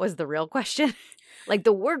 Like, that was the real question. Like,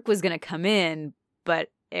 the work was going to come in,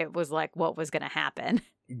 but it was like, what was going to happen?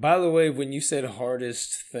 By the way, when you said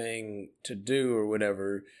hardest thing to do or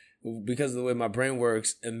whatever, because of the way my brain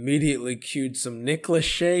works, immediately cued some Nick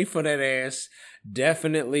Lachey for that ass.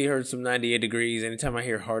 Definitely heard some 98 Degrees. Anytime I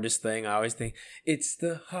hear hardest thing, I always think, it's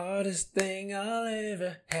the hardest thing I'll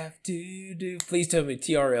ever have to do. Please tell me,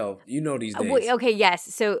 TRL, you know these days. Okay,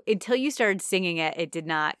 yes. So until you started singing it, it did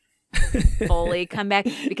not fully come back.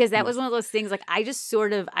 Because that was one of those things, like I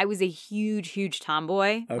was a huge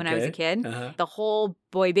tomboy when I was a kid. Uh-huh. The whole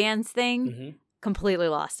boy bands thing. Completely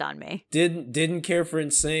lost on me. Didn't care for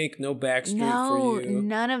NSYNC, no Backstreet for you. No,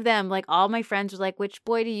 none of them. Like all my friends were like, which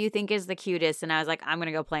boy do you think is the cutest? And I was like, I'm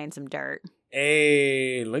gonna go play in some dirt.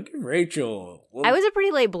 Hey, look at Rachel. Well, I was a pretty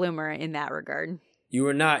late bloomer in that regard. You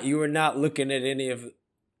were not looking at any of,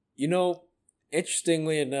 you know,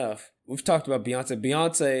 interestingly enough, we've talked about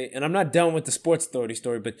Beyonce, and I'm not done with the Sports Authority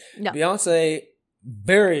story, but no. Beyonce,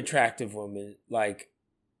 very attractive woman, like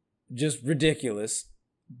just ridiculous.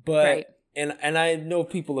 But right. And I know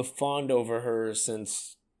people have fawned over her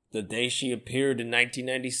since the day she appeared in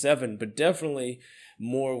 1997, but definitely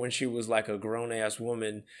more when she was like a grown-ass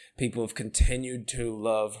woman. People have continued to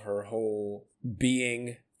love her whole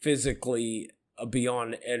being physically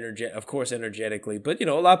beyond of course energetically, but you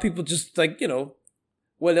know, a lot of people just like, you know,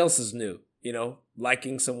 what else is new? You know,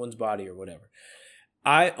 liking someone's body or whatever.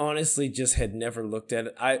 I honestly just had never looked at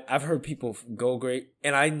it. I've heard people go great,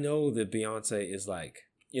 and I know that Beyonce is like,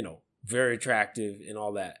 you know, very attractive and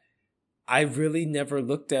all that. I really never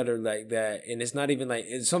looked at her like that. And it's not even like,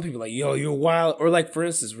 some people are like, yo, you're wild. Or like, for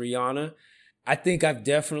instance, Rihanna. I think I've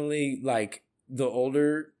definitely, like, the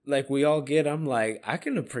older, like, we all get, I'm like, I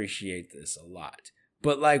can appreciate this a lot.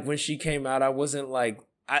 But like, when she came out, I wasn't like,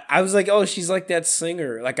 I was like, oh, she's like that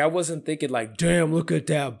singer. Like, I wasn't thinking like, damn, look at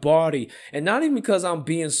that body. And not even because I'm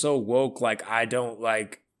being so woke, like I don't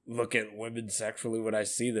like look at women sexually when I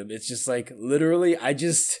see them. It's just like literally, I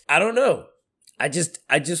don't know. I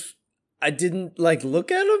didn't like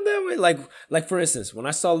look at them that way. Like for instance, when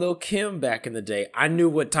I saw Lil' Kim back in the day, I knew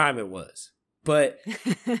what time it was. But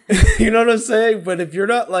you know what I'm saying? But if you're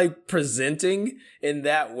not like presenting in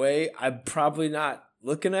that way, I'm probably not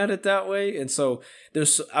looking at it that way. And so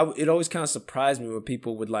it always kind of surprised me when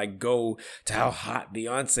people would like go to how hot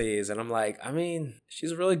Beyonce is. And I'm like, I mean,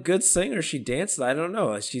 she's a really good singer. She dances. I don't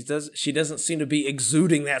know. She doesn't seem to be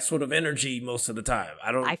exuding that sort of energy most of the time.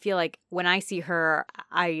 I feel like when I see her,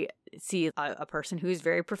 I see a person who's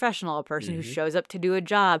very professional, a person who shows up to do a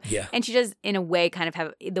job. Yeah. And she does, in a way, kind of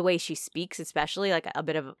have the way she speaks, especially like a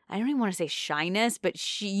bit of, I don't even want to say shyness,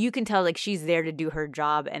 but you can tell like she's there to do her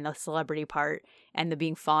job, and the celebrity part and the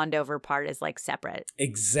being fawned over part is like separate.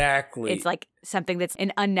 Exactly. It's like something that's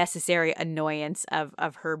an unnecessary annoyance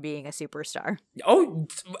of her being a superstar. Oh,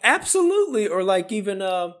 absolutely. Or like even,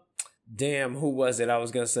 damn, who was it? I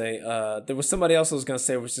was going to say, there was somebody else I was going to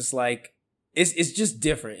say, was just like, it's just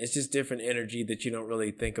different. It's just different energy that you don't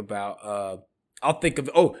really think about. I'll think of,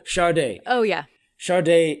 Sade. Oh, yeah.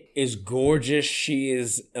 Sade is gorgeous. She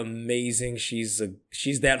is amazing. She's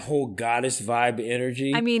that whole goddess vibe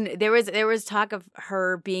energy. I mean, there was talk of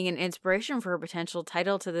her being an inspiration for a potential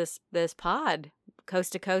title to this pod,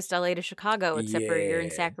 Coast to Coast, LA to Chicago, except for you're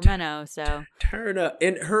in Sacramento. So turn up.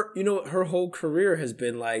 And her whole career has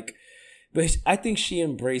been like, but I think she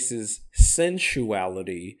embraces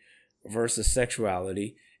sensuality versus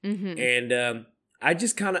sexuality. And I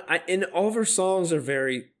just kind of, and all of her songs are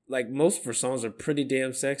very, like, most of her songs are pretty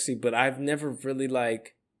damn sexy, but I've never really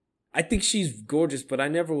like, I think she's gorgeous, but I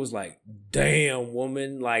never was like, damn,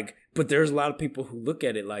 woman, like, but there's a lot of people who look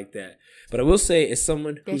at it like that. But I will say, as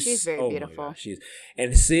someone who's, she's very beautiful. My God,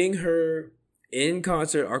 and seeing her in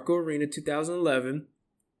concert, Arco Arena 2011,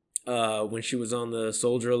 when she was on the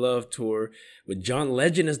Soldier of Love tour with John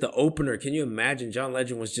Legend as the opener. Can you imagine? John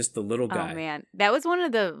Legend was just the little guy. Oh man, that was one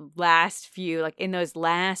of the last few, like in those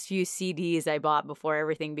last few CDs I bought before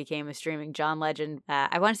everything became a streaming. John Legend,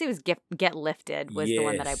 I want to say it was Get Lifted was the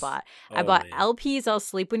one that I bought. I bought LPs I'll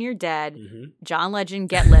Sleep When You're Dead, John Legend,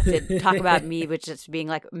 Get Lifted. Talk about me with just being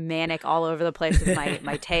like manic all over the place with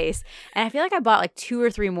my taste. And I feel like I bought like 2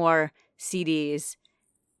 or 3 more CDs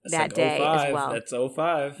That's that like day 05. as well. That's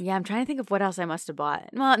 05. Yeah, I'm trying to think of what else I must have bought.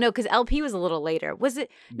 Well, no, because LP was a little later. Was it?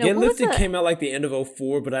 No, Get Lifted came out like the end of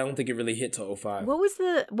 04, but I don't think it really hit till 05. What was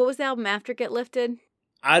the album after Get Lifted?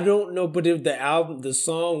 I don't know, but the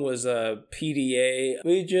song was PDA.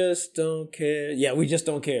 We just don't care. Yeah, we just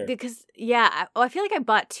don't care. Because I feel like I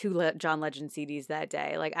bought 2 John Legend CDs that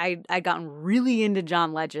day. Like I'd gotten really into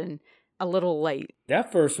John Legend a little late.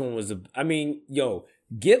 That first one was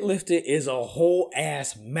Get Lifted is a whole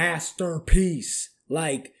ass masterpiece.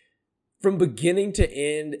 Like, from beginning to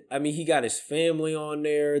end, I mean, he got his family on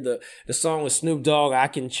there. The song with Snoop Dogg, I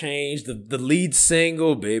Can Change. The lead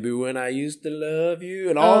single, Baby When I Used to Love You.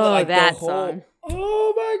 And all that song.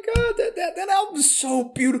 Oh my God, that album's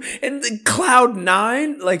so beautiful. And the Cloud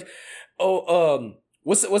 9, like,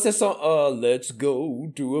 what's that song? Let's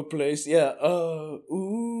go to a place. Yeah,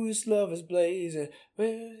 ooh, this love is blazing.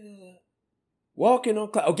 Walking on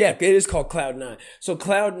Cloud. Oh, yeah, it is called Cloud 9. So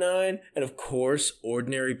Cloud 9, and of course,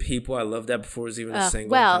 Ordinary People. I love that before it was even a single.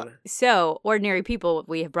 Well, so Ordinary People,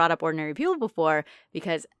 we have brought up Ordinary People before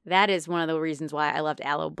because that is one of the reasons why I loved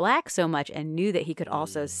Aloe Black so much and knew that he could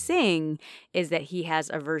also sing, is that he has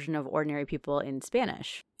a version of Ordinary People in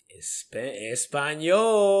Spanish.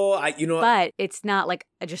 Espanol. But it's not like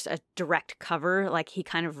just a direct cover. Like he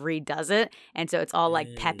kind of redoes it, and so it's all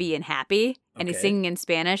like peppy and happy. And he's singing in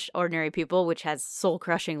Spanish, Ordinary People, which has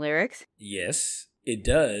soul-crushing lyrics. Yes, it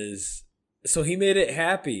does. So he made it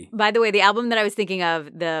happy. By the way, the album that I was thinking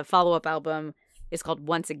of, the follow-up album, is called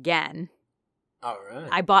Once Again. All right.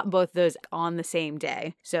 I bought both those on the same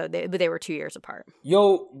day, but they were 2 years apart.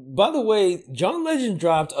 Yo, by the way, John Legend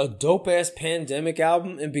dropped a dope-ass Pandemic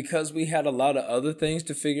album, and because we had a lot of other things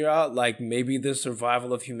to figure out, like maybe the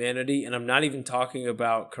survival of humanity, and I'm not even talking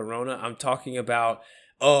about Corona, I'm talking about,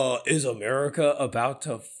 is America about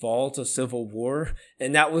to fall to civil war?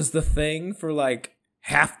 And that was the thing for like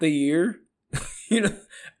half the year,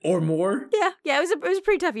 or more. Yeah, it was a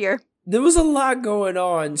pretty tough year. There was a lot going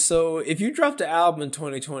on, so if you dropped an album in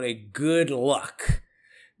 2020, good luck.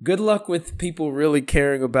 Good luck with people really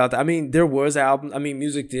caring about that. I mean, there was albums. I mean,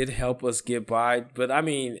 music did help us get by, but I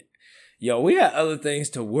mean, we had other things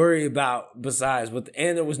to worry about besides.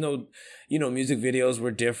 And there was no, music videos were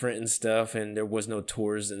different and stuff, and there was no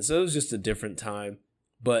tours, and so it was just a different time.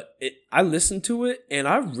 but I listened to it and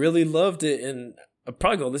I really loved it, and I'm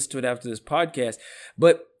probably gonna listen to it after this podcast.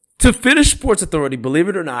 But to finish Sports Authority, believe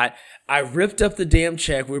it or not, I ripped up the damn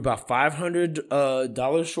check. We were about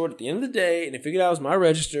 $500 short at the end of the day, and they figured out it was my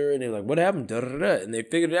register, and they were like, what happened? Da, da, da, da. And they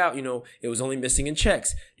figured it out, it was only missing in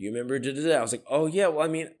checks. Do you remember? Da, da, da. I was like, oh yeah, well, I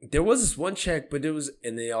mean, there was this one check, but it was,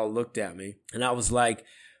 and they all looked at me, and I was like,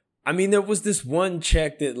 I mean, there was this one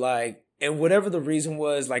check that like, and whatever the reason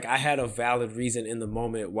was, like, I had a valid reason in the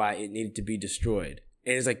moment why it needed to be destroyed.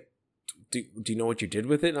 And it's like, do you know what you did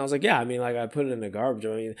with it? And I was like, yeah, I mean, like, I put it in the garbage.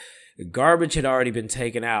 I mean, the garbage had already been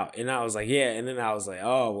taken out. And I was like, yeah. And then I was like,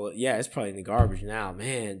 oh, well, yeah, it's probably in the garbage now,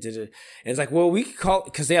 man. Did it? And it's like, well, we could call,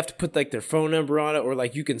 because they have to put like their phone number on it, or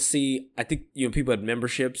like you can see, I think, people had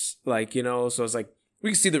memberships, like, so it's like,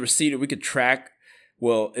 we could see the receipt, or we could track.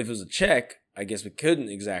 Well, if it was a check, I guess we couldn't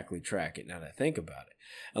exactly track it now that I think about it,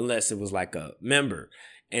 unless it was like a member.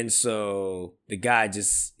 And so the guy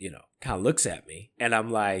just, kind of looks at me, and I'm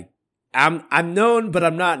like, I'm known, but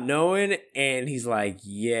I'm not known. And he's like,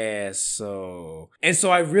 yeah, so. And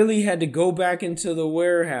so I really had to go back into the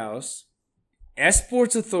warehouse at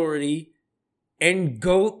Sports Authority and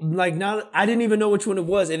go, like, I didn't even know which one it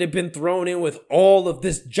was. It had been thrown in with all of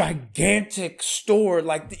this gigantic store.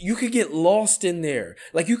 Like, you could get lost in there.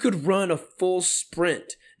 Like, you could run a full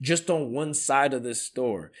sprint just on one side of this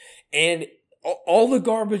store. And all the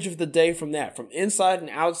garbage of the day from inside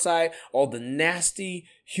and outside, all the nasty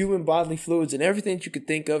human bodily fluids and everything that you could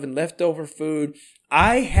think of and leftover food,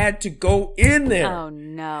 I had to go in there. Oh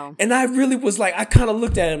no. And I really was like, I kind of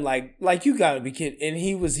looked at him like you gotta be kidding. And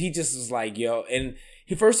he just was like, yo. And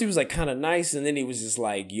he was like kind of nice. And then he was just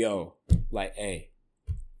like, yo, like, hey,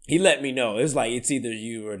 he let me know. It was like, it's either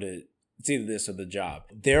this or the job.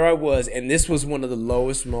 There I was. And this was one of the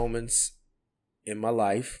lowest moments in my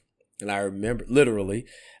life. And I remember, literally,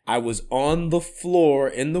 I was on the floor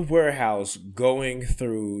in the warehouse going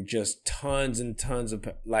through just tons and tons of,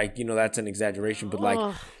 like, that's an exaggeration, but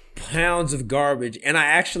like pounds of garbage. And I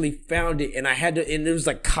actually found it, and and there was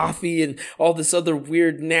like coffee and all this other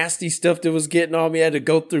weird, nasty stuff that was getting on me. I had to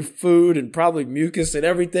go through food and probably mucus and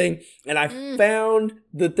everything. And I found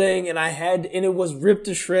the thing, and it was ripped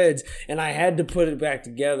to shreds, and I had to put it back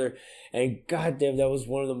together. And goddamn, that was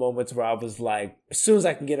one of the moments where I was like, as soon as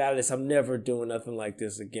I can get out of this, I'm never doing nothing like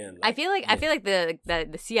this again. Like, I feel like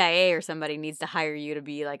the CIA or somebody needs to hire you to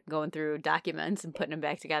be like going through documents and putting them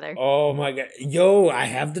back together. Oh my God. Yo, I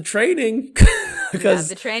have the training. You have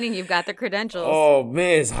the training, you've got the credentials. Oh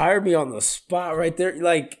man, it's hired me on the spot right there.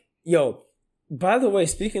 Like, yo, by the way,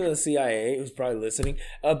 speaking of the CIA, who's probably listening,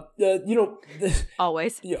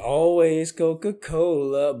 always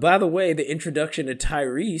Coca-Cola. By the way, the introduction to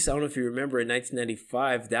Tyrese, I don't know if you remember, in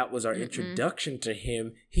 1995, that was our introduction to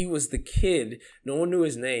him. He was the kid. No one knew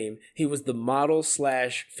his name. He was the model /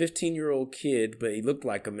 15-year-old kid, but he looked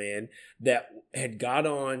like a man that had got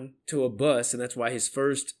on to a bus, and that's why his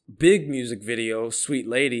first big music video, Sweet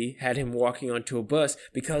Lady, had him walking onto a bus,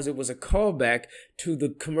 because it was a callback to the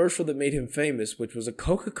commercial that made him famous, which was a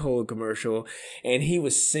Coca-Cola commercial, and he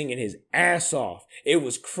was singing his ass off. It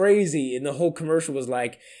was crazy, and the whole commercial was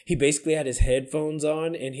like, he basically had his headphones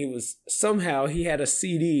on, and he had a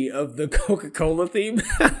CD of the Coca-Cola theme.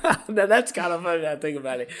 Now that's kind of funny now I think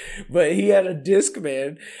about it, but he had a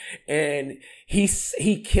Discman, and he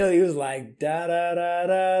was like, da da da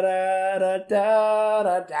da da da da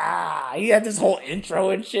da da. He had this whole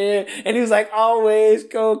intro and shit, and he was like, always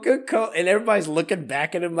Coca-Cola, and everybody's looking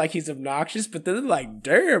back at him like he's obnoxious, but then they're like,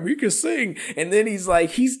 damn, you can sing. And then he's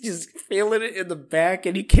just feeling it in the back,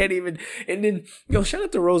 and he can't even, and then, shout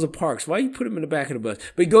out to Rosa Parks. Why you put him in the back of the bus?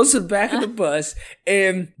 But he goes to the back of the bus,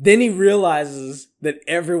 and then he realizes that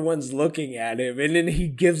everyone's looking at him, and then he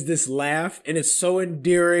gives this laugh, and it's so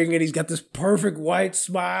endearing, and he's got this perfect white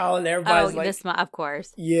smile, and everybody's like, of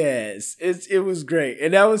course. Yes, it was great.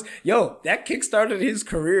 And that kickstarted his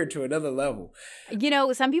career to another level.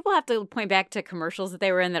 Some people have to point back to commercials that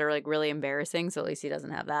they were in that are like really embarrassing, so at least he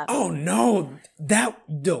doesn't have that. Oh no, that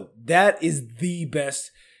is the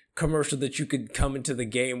best commercial that you could come into the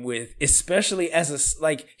game with, especially as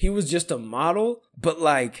he was just a model, but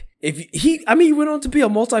like he went on to be a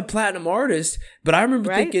multi-platinum artist, but I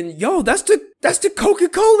remember thinking, yo, that's the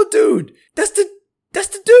Coca-Cola dude. That's the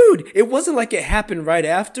dude. It wasn't like it happened right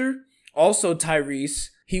after. Also, Tyrese,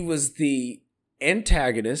 he was the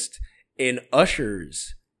antagonist in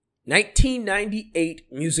Usher's 1998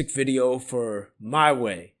 music video for My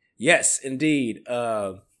Way. Yes, indeed.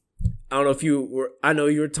 I don't know if I know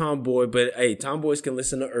you're a tomboy, but hey, tomboys can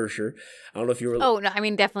listen to Usher. I don't know if you were. Oh, no, I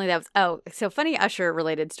mean, definitely so funny Usher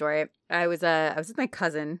related story. I was with my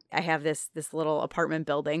cousin. I have this little apartment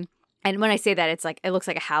building, And when I say that, it's like, it looks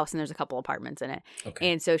like a house and there's a couple apartments in it.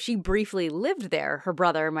 Okay. And so she briefly lived there. Her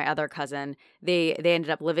brother, my other cousin, they ended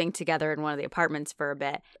up living together in one of the apartments for a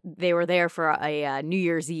bit. They were there for a New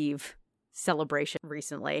Year's Eve celebration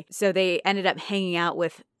recently. So they ended up hanging out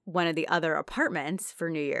with one of the other apartments for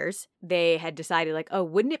New Year's. They had decided like, oh,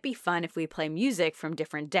 wouldn't it be fun if we play music from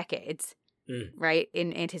different decades? Right,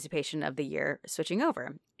 in anticipation of the year switching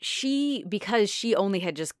over. Because she only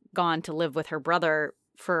had just gone to live with her brother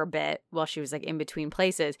for a bit while she was like in between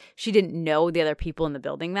places, she didn't know the other people in the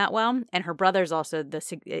building that well. And her brother's also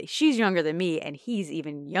she's younger than me, and he's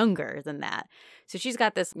even younger than that. So she's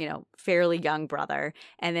got this, fairly young brother.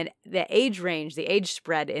 And then the age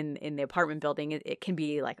spread in the apartment building, it can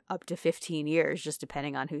be like up to 15 years, just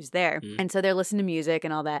depending on who's there. And so they're listening to music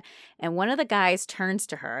and all that. And one of the guys turns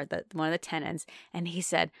to her, one of the tenants, and he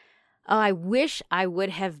said, "Oh, I wish I would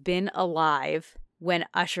have been alive when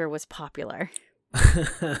Usher was popular."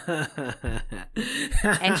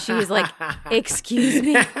 And she was like, "Excuse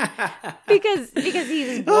me?" because he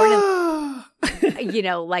was born in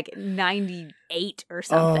like 98 or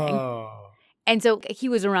something. And so he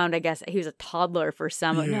was around, I guess he was a toddler for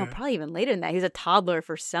probably even later than that. He was a toddler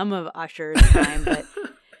for some of Usher's time, but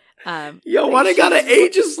why they gotta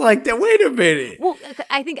age us like that? Wait a minute. Well,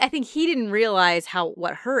 I think he didn't realize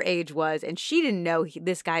what her age was, and she didn't know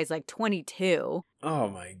this guy's like 22. Oh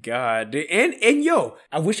my God. And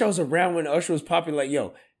I wish I was around when Usher was popular.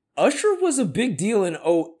 Like, Usher was a big deal in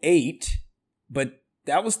 2008, but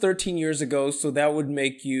that was 13 years ago, so that would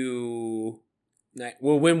make you...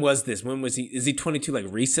 Well, when was this? When was he? Is he 22 like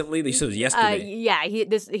recently? They said it was yesterday. Yeah,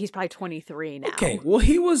 he's probably 23 now. Okay, well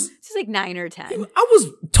he's like 9 or 10. I was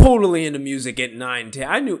totally into music at 9, 10.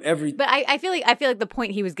 I knew everything. But I feel like the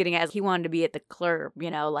point he was getting at is he wanted to be at the club,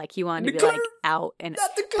 like he wanted to be like out and.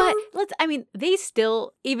 Not the club. But they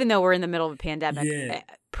still, even though we're in the middle of a pandemic,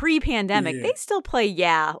 pre-pandemic, they still play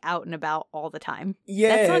out and about all the time.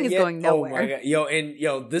 Yeah, that song is going nowhere. Oh my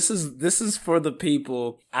God, this is for the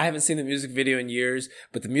people. I haven't seen the music video in years,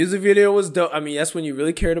 but the music video was dope. I mean, that's when you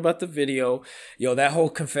really cared about the video. That whole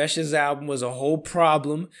Confessions album was a whole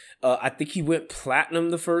problem. I think he went platinum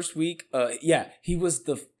the first week. He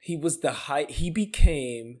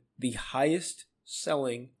became the highest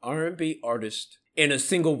selling R&B artist in a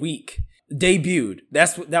single week. Debuted.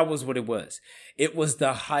 That was what it was. It was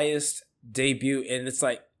the highest debut, and it's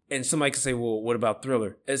like, and somebody could say, well, what about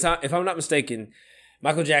Thriller? If I'm not mistaken,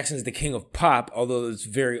 Michael Jackson is the king of pop, although it's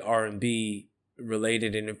very R&B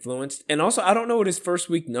related and influenced. And also, I don't know what his first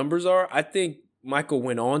week numbers are. I think Michael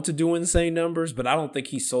went on to do insane numbers, but I don't think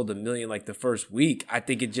he sold 1 million like the first week. I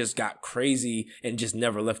think it just got crazy and just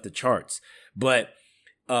never left the charts. But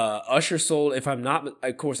Usher sold, if I'm not,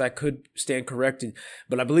 of course I could stand corrected,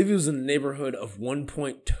 but I believe he was in the neighborhood of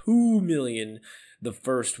 1.2 million the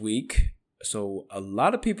first week. So a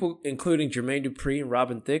lot of people, including Jermaine Dupri and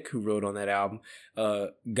Robin Thicke, who wrote on that album,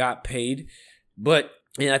 got paid. But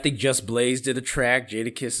I think Just Blaze did a track.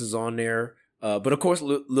 Jadakiss is on there. But of course,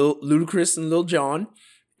 Ludacris and Lil Jon.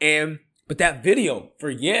 But that video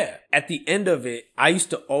at the end of it, I used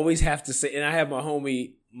to always have to say, and I have my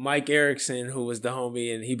homie Mike Erickson, who was the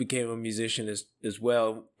homie, and he became a musician as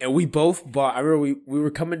well. And we both bought, I remember we were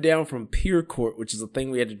coming down from Pier Court, which is a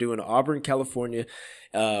thing we had to do in Auburn, California.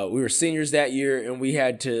 We were seniors that year, and we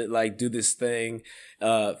had to like do this thing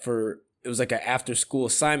it was like an after school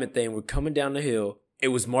assignment thing. We're coming down the hill. It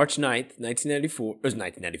was March 9th, 1994. It was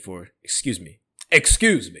 1994. Excuse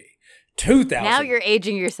me. 2000. Now you're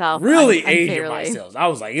aging yourself. Really aging myself. I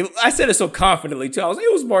was like, I said it so confidently too. I was like,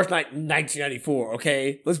 it was March 9th, 1994.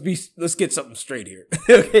 Okay, let's get something straight here.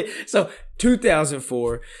 Okay, so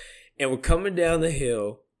 2004, and we're coming down the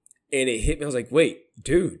hill, and it hit me. I was like, wait,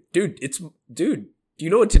 dude, do you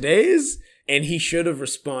know what today is? And he should have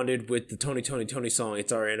responded with the Tony song.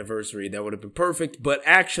 It's our anniversary. That would have been perfect. But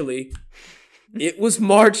actually, it was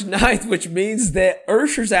March 9th, which means that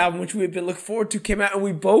Usher's album, which we had been looking forward to, came out, and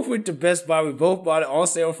we both went to Best Buy. We both bought it on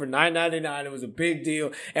sale for $9.99. It was a big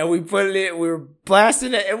deal. And we put it in, we were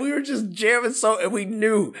blasting it, and we were just jamming and we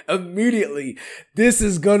knew immediately this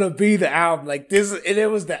is gonna be the album. Like this, and it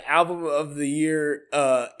was the album of the year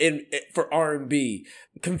for R&B.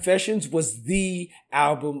 Confessions was the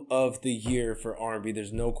album of the year for R&B.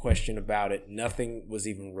 There's no question about it. Nothing was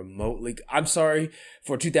even remotely. I'm sorry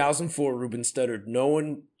for 2004, Ruben stuttered. No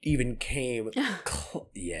one even came.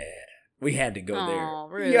 Yeah, we had to go there.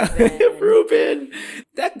 Ruben. Yeah, Ruben.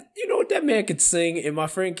 That man could sing. And my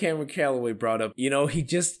friend Cameron Calloway brought up, he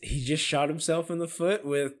just shot himself in the foot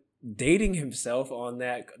with dating himself on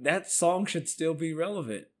that. That song should still be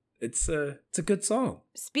relevant. It's a good song.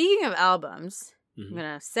 Speaking of albums, I'm going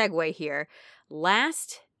to segue here.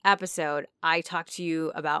 Last episode, I talked to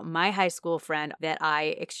you about my high school friend that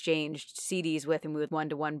I exchanged CDs with and we would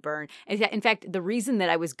one-to-one burn. In fact, the reason that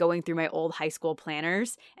I was going through my old high school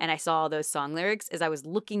planners and I saw all those song lyrics is I was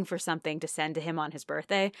looking for something to send to him on his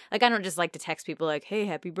birthday. Like, I don't just like to text people like, hey,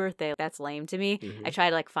 happy birthday. That's lame to me. Mhm. I try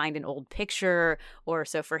to like find an old picture, or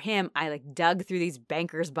so for him, I like dug through these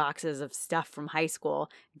banker's boxes of stuff from high school,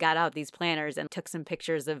 got out these planners and took some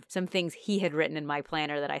pictures of some things he had written in my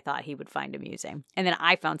planner that I thought he would find amusing. And then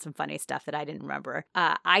I found some funny stuff that I didn't remember.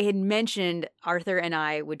 I had mentioned Arthur and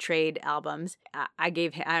I would trade albums. I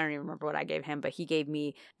gave him, I don't even remember what I gave him, but he gave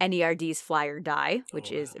me NERD's Fly or Die,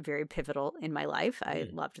 which is very pivotal in my life. I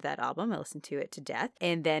loved that album. I listened to it to death.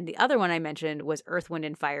 And then the other one I mentioned was Earth,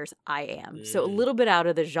 Wind & Fire's I Am. So a little bit out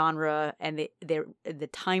of the genre and the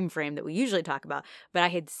time frame that we usually talk about. But I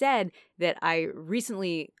had said that I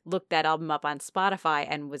recently looked that album up on Spotify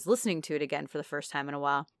and was listening to it again for the first time in a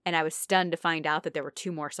while. And I was stunned to find out that there were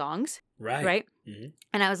 2 more songs. Right? Mm-hmm.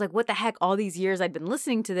 And I was like, what the heck? All these years I'd been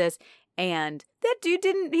listening to this, and that dude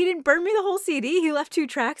didn't burn me the whole CD. He left 2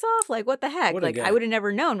 tracks off. Like, what the heck? What a Like, guy. I would have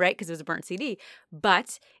never known, right? Because it was a burnt CD.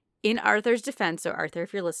 But in Arthur's defense, so Arthur,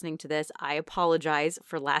 if you're listening to this, I apologize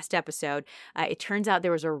for last episode. It turns out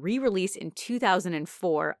there was a re-release in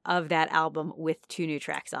 2004 of that album with 2 new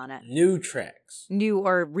tracks on it. New tracks. New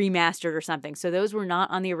or remastered or something. So those were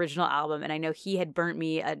not on the original album. And I know he had burnt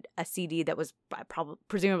me a CD that was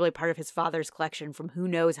presumably part of his father's collection from who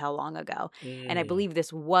knows how long ago. And I believe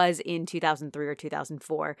this was in 2003 or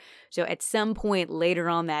 2004. So at some point later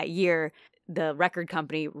on that year, the record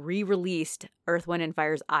company re-released Earth, Wind &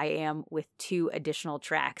 Fire's I Am with 2 additional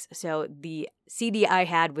tracks. So the CD I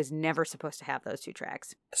had was never supposed to have those 2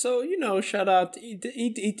 tracks. So, shout out. He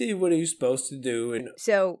did what he was supposed to do. And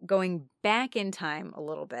So going back in time a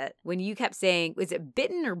little bit, when you kept saying, was it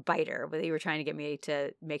bitten or biter? Whether you were trying to get me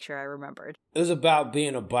to make sure I remembered. it was about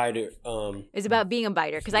being a biter. It was about being a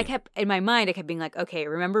biter. Because I kept, in my mind, I kept being like, okay,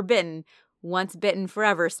 remember bitten. Once bitten,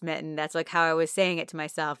 forever smitten. That's like how I was saying it to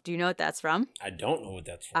myself. Do you know what that's from? I don't know what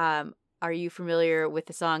that's from. Are you familiar with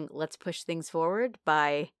the song Let's Push Things Forward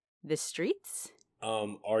by The Streets?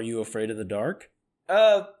 Are You Afraid of the Dark?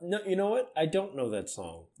 No, you know what? I don't know that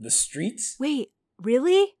song. The Streets? Wait,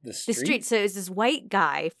 really? The The Streets. So it was this white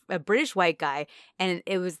guy, a British white guy, and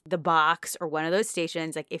it was the Box or one of those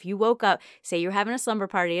stations. Like if you woke up, say you're having a slumber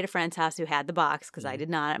party at a friend's house who had the Box, because I did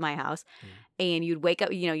not at my house, and you'd wake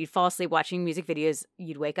up, you'd fall asleep watching music videos.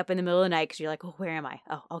 You'd wake up in the middle of the night because you're like, oh, where am I?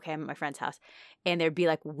 Oh, okay, I'm at my friend's house. And there'd be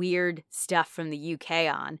like weird stuff from the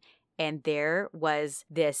UK on. And there was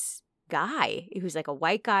this guy who's like a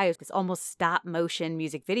white guy who's this almost stop motion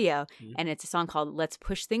music video, and it's a song called Let's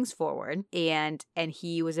Push Things Forward, and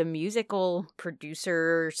he was a musical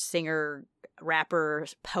producer, singer, rapper,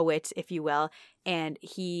 poet, if you will, and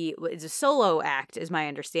he was a solo act is my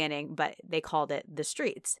understanding, but they called it The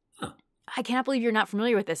Streets. I cannot believe you're not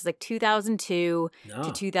familiar with this. It's like 2002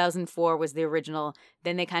 to 2004 was the original.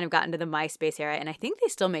 Then they kind of got into the MySpace era, and I think they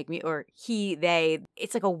still make me, or they.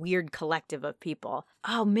 It's like a weird collective of people.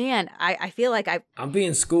 Oh man, I feel like I'm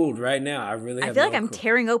being schooled right now. I feel like I'm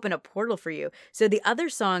tearing open a portal for you. So the other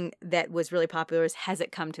song that was really popular is "Has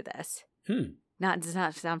It Come to This." Does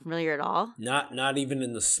not sound familiar at all. Not even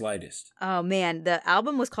in the slightest. Oh man, the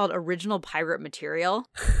album was called Original Pirate Material.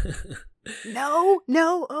 No,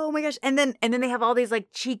 oh my gosh. And then they have all these like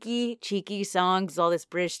cheeky songs, all this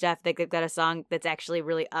British stuff. They've got a song that's actually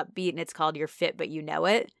really upbeat, and it's called You're Fit But You Know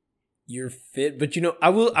It. You're fit, but I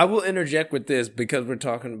will interject with this because we're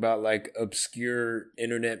talking about like obscure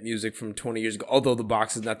internet music from 20 years ago. Although the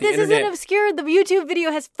Box is not the internet. This isn't obscure. The YouTube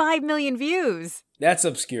video has 5 million views. That's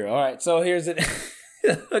obscure. All right, so here's it.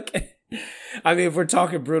 Okay. I mean, if we're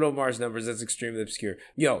talking Bruno Mars numbers, that's extremely obscure.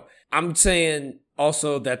 Yo, I'm saying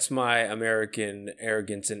also that's my American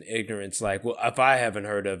arrogance and ignorance. Like, well, if I haven't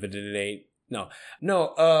heard of it, it ain't. No.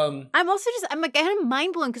 I'm also I'm like kind of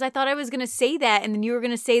mind blown because I thought I was gonna say that, and then you were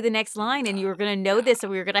gonna say the next line, and you were gonna know this,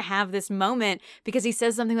 and we were gonna have this moment because he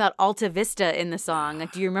says something about Alta Vista in the song.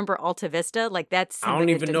 Like, do you remember Alta Vista? Like that's I don't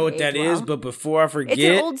even know what that is, but before I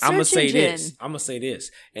forget, I'm gonna say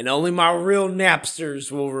this, and only my real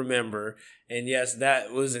Napsters will remember. And yes,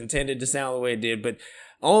 that was intended to sound the way it did, but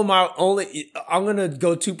I'm gonna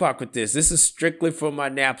go Tupac with this. This is strictly for my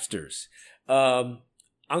Napsters.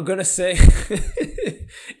 I'm gonna say,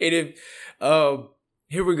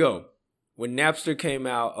 here we go. When Napster came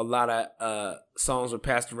out, a lot of songs were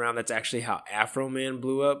passed around. That's actually how Afro Man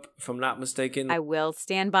blew up, if I'm not mistaken. I will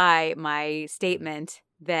stand by my statement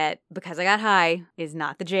that Because I Got High is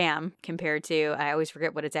not the jam compared to, I always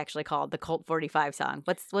forget what it's actually called, the Colt 45 song.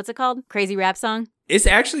 What's it called? Crazy Rap Song? It's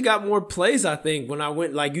actually got more plays, I think. When I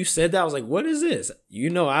went, like you said that, I was like, what is this?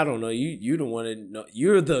 I don't know. You don't want to know.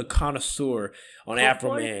 You're the connoisseur on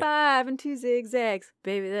Afro Man. 45 and 2 zigzags.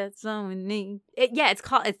 Baby, that's all we need.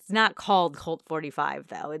 It's not called Colt 45,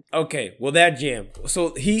 though. Okay, well, that jam.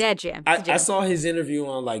 So That jam. I saw his interview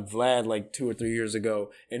on like Vlad like 2 or 3 years ago,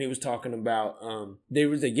 and he was talking about, they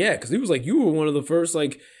were like, yeah, because he was like, you were one of the first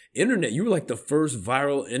like, internet, you were like the first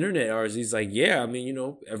viral internet artist. He's like, yeah, I mean,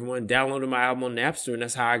 everyone downloaded my album on Napster, and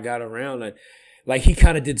that's how I got around. Like he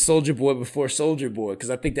kind of did Soulja Boy before Soulja Boy, because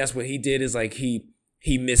I think that's what he did. Is like he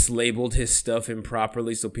mislabeled his stuff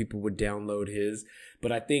improperly, so people would download his.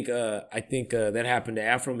 But I think that happened to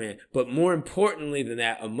Afro Man. But more importantly than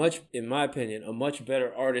that, in my opinion, a much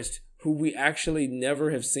better artist who we actually never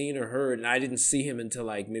have seen or heard, and I didn't see him until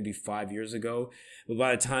like maybe 5 years ago. But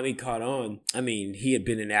by the time he caught on, I mean, he had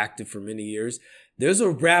been inactive for many years. There's a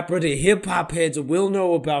rapper that hip hop heads will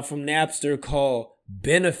know about from Napster called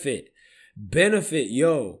Benefit. Benefit,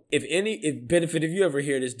 yo. If you ever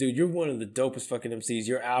hear this, dude, you're one of the dopest fucking MCs.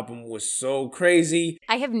 Your album was so crazy.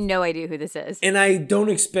 I have no idea who this is. And I don't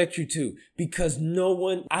expect you to, because no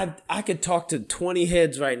one, I could talk to 20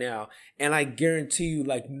 heads right now, and I guarantee you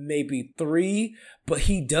like maybe 3, but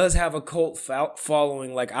he does have a cult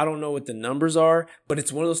following. Like, I don't know what the numbers are, but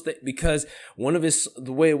it's one of those things, because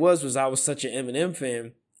the way it was I was such an Eminem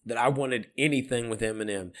fan that I wanted anything with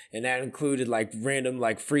Eminem. And that included like random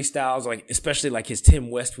like freestyles, like especially like his Tim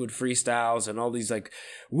Westwood freestyles and all these like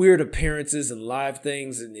weird appearances and live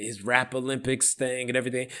things and his Rap Olympics thing and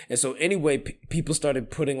everything. And so anyway, people started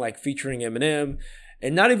putting like featuring Eminem,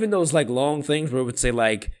 and not even those like long things where it would say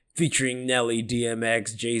like featuring Nelly,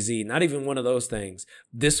 DMX, Jay-Z, not even one of those things.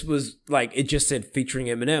 This was like, it just said featuring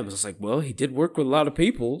Eminem. I was like, well, he did work with a lot of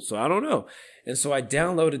people, so I don't know. And so I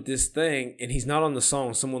downloaded this thing, and he's not on the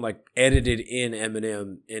song. Someone like edited in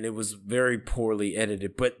Eminem, and it was very poorly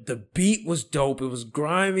edited. But the beat was dope. It was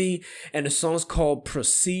grimy, and the song's called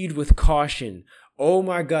Proceed with Caution. Oh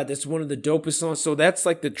my God, that's one of the dopest songs. So that's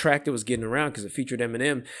like the track that was getting around because it featured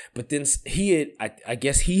Eminem. But then I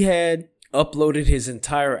guess he had uploaded his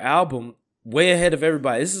entire album way ahead of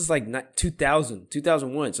everybody. This is like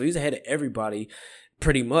 2001. So he's ahead of everybody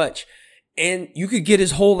pretty much. And you could get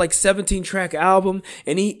his whole like 17 track album,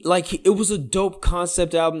 and it was a dope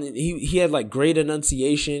concept album. He had like great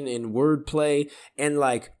enunciation and wordplay, and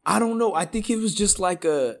like, I don't know, I think it was just like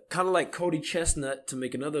a kind of like Cody Chestnut, to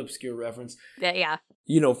make another obscure reference. Yeah.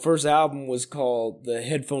 First album was called The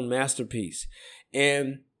Headphone Masterpiece.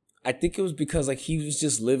 And I think it was because like he was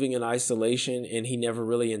just living in isolation, and he never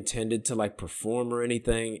really intended to like perform or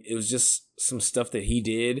anything. It was just some stuff that he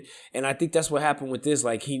did. And I think that's what happened with this.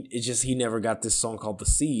 Like he never got this song called The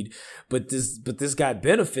Seed. But this guy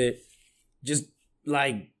Benefit, just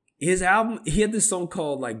like his album, he had this song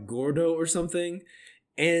called like Gordo or something.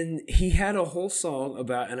 And he had a whole song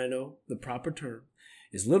about, and I know the proper term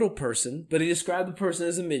is little person, but he described the person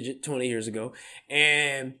as a midget 20 years ago.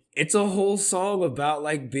 And it's a whole song about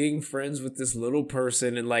like being friends with this little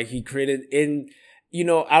person, and like he created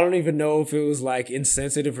I don't even know if it was like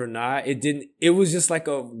insensitive or not. It was just like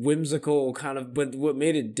a whimsical kind of, but what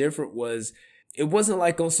made it different was it wasn't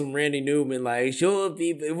like on some Randy Newman, like,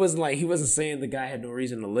 it wasn't like he wasn't saying the guy had no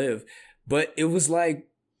reason to live, but it was like,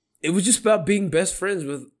 it was just about being best friends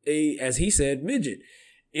with as he said, midget,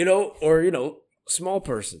 or small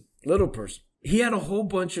person, little person. He had a whole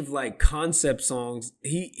bunch of like concept songs.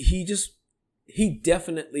 He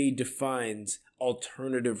definitely defines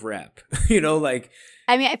alternative rap.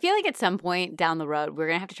 I mean, I feel like at some point down the road, we're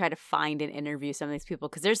going to have to try to find and interview some of these people,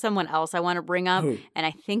 because there's someone else I want to bring up, and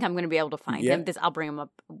I think I'm going to be able to find him. I'll bring him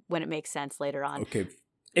up when it makes sense later on. Okay.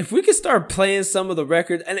 If we could start playing some of the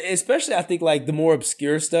records, and especially I think like the more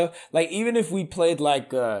obscure stuff, like even if we played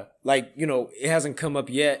it hasn't come up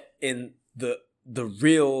yet in the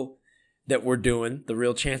real that we're doing, the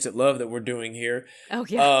real Chance at Love that we're doing here. Oh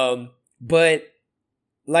yeah. But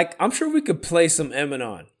like, I'm sure we could play some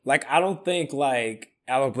Eminem. Like, I don't think like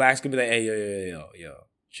Aloe Black's gonna be like, hey, yo,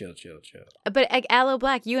 chill. But like Aloe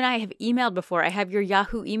Black, you and I have emailed before. I have your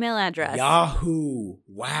Yahoo email address. Yahoo.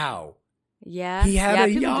 Wow. Yeah. He had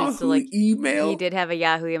a Yahoo email? He did have a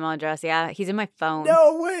Yahoo email address. Yeah. He's in my phone.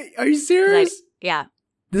 No way. Are you serious? Yeah.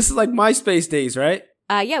 This is like MySpace days, right?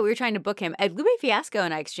 Yeah, we were trying to book him. Lupe Fiasco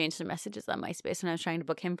and I exchanged some messages on MySpace when I was trying to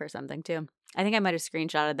book him for something too. I think I might have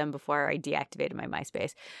screenshotted them before I deactivated my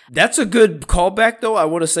MySpace. That's a good callback, though. I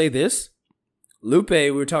want to say this. Lupe,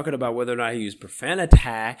 we were talking about whether or not he used profanity,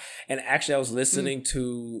 and actually I was listening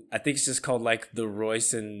to, I think it's just called like the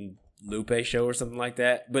Royce and Lupe show or something like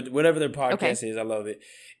that. But whatever their podcast Okay. is, I love it.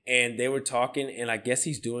 And they were talking, and I guess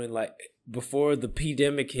he's doing like before the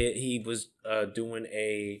pandemic hit, he was doing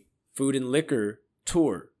a food and liquor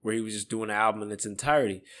tour where he was just doing an album in its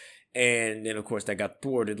entirety. And then, of course, that got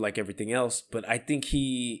thwarted like everything else. But I think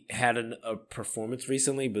he had a performance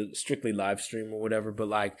recently, but strictly live stream or whatever. But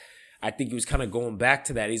like, I think he was kind of going back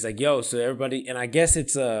to that. He's like, yo, so everybody, and I guess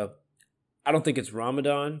it's I don't think it's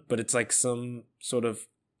Ramadan, but it's like some sort of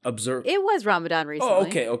observe. It was Ramadan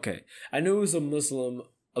recently. Oh, okay. I knew it was a Muslim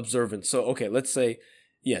observance. So, okay, let's say,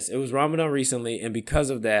 yes, it was Ramadan recently. And because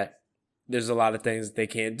of that, there's a lot of things that they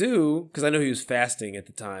can't do, because I know he was fasting at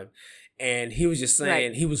the time. And he was just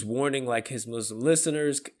saying, he was warning like his Muslim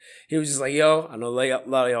listeners. He was just like, yo, I know a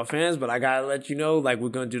lot of y'all fans, but I gotta let you know, like, we're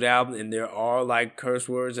gonna do the album, and there are like curse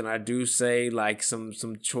words, and I do say like some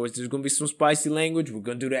choice. There's gonna be some spicy language. We're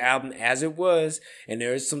gonna do the album as it was, and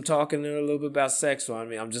there is some talking there a little bit about sex. So I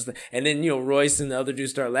mean, I'm just, and then Royce and the other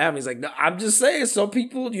dudes start laughing. He's like, no, I'm just saying, some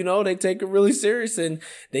people, they take it really serious, and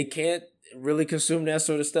they can't really consume that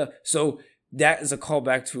sort of stuff. So that is a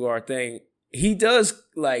callback to our thing. He does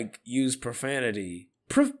like use profanity.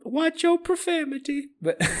 Watch your profanity,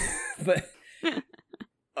 but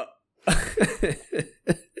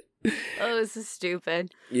Oh, this is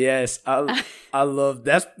stupid. Yes, I love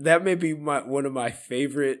that. May be one of my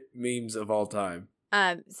favorite memes of all time.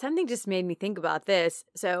 Something just made me think about this.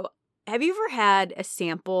 So, have you ever had a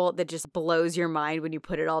sample that just blows your mind when you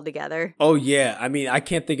put it all together? Oh yeah, I mean, I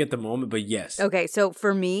can't think at the moment, but yes. Okay, so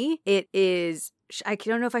for me, it is. I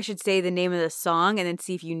don't know if I should say the name of the song and then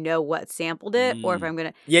see if you know what sampled it, or if I'm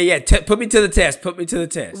gonna. Yeah. Put me to the test.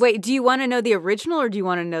 Wait, do you want to know the original, or do you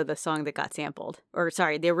want to know the song that got sampled? Or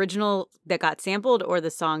sorry, the original that got sampled, or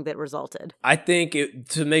the song that resulted? I think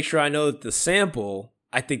to make sure I know the sample,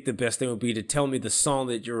 I think the best thing would be to tell me the song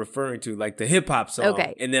that you're referring to, like the hip hop song.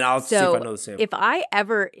 Okay. And then I'll see if I know the sample. If I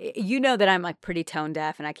ever, that I'm like pretty tone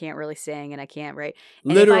deaf and I can't really sing and I can't write.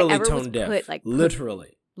 And literally tone deaf.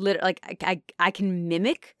 Literally. I can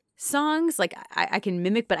mimic songs. Like I can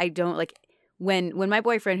mimic, but I don't like when my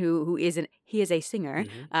boyfriend who isn't, he is a singer.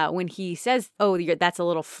 When he says, "Oh, that's a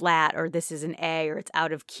little flat," or "This is an A," or "It's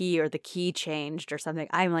out of key," or "The key changed," or something,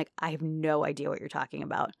 I'm like, I have no idea what you're talking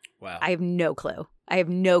about. Wow. I have no clue. I have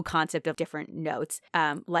no concept of different notes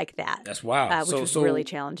like that. That's wild. Which was really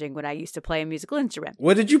challenging when I used to play a musical instrument.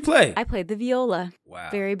 What did you play? I played the viola. Wow.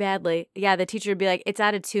 Very badly. Yeah, the teacher would be like, "It's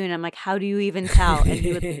out of tune." I'm like, "How do you even tell?" And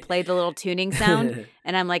he would play the little tuning sound.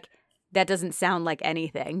 And I'm like, that doesn't sound like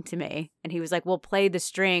anything to me. And he was like, well, play the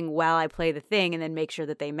string while I play the thing and then make sure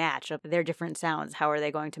that they match. They're different sounds. How are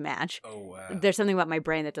they going to match? Oh, wow. There's something about my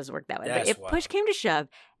brain that doesn't work that way. That's but if wild. push came to shove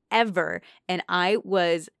ever, and I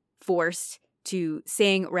was forced to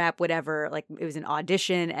sing, rap, whatever, like it was an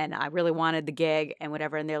audition and I really wanted the gig and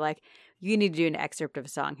whatever, and they're like, you need to do an excerpt of a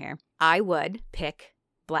song here, I would pick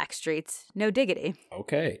Blackstreet's No Diggity.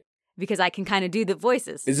 Okay. Because I can kind of do the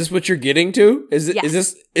voices. Is this what you're getting to? Is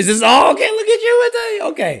this all? Okay, look at you with that.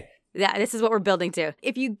 Okay. Yeah, this is what we're building to.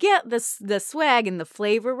 If you get the swag and the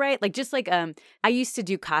flavor right, like just like I used to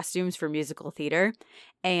do costumes for musical theater,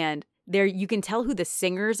 and there you can tell who the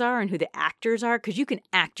singers are and who the actors are, because you can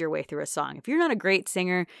act your way through a song. If you're not a great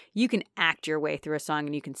singer, you can act your way through a song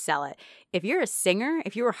and you can sell it. If you're a singer,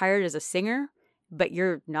 if you were hired as a singer, but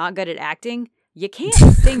you're not good at acting, you can't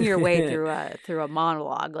sing your way through a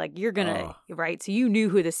monologue. Like you're gonna right. So you knew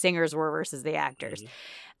who the singers were versus the actors. Mm-hmm.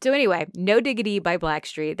 So anyway, No Diggity by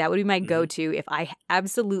Blackstreet. That would be my go-to if I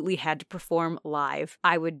absolutely had to perform live.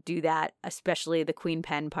 I would do that, especially the Queen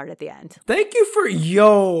Pen part at the end. Thank you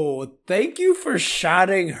for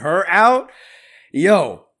shouting her out.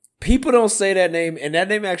 Yo, people don't say that name, and that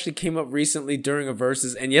name actually came up recently during a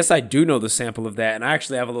Versus. And yes, I do know the sample of that, and I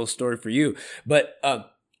actually have a little story for you. But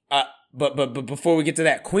before we get to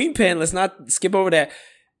that, Queen Pen, let's not skip over that.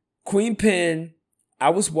 Queen Pen, I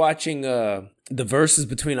was watching the Versus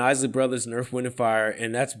between Isley Brothers and Earth, Wind & Fire,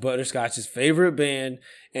 and that's Butterscotch's favorite band,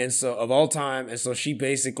 and so of all time. And so she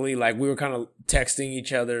basically, like, we were kind of texting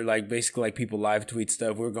each other, like basically like people live tweet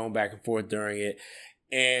stuff. We were going back and forth during it,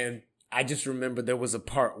 and I just remember there was a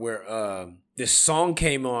part where this song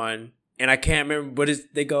came on, and I can't remember, but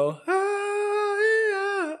they go,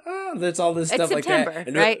 there's all this stuff like that. It's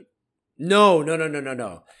September, right? No.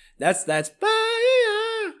 That's so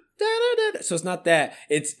it's not that.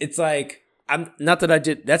 It's like, I'm not that I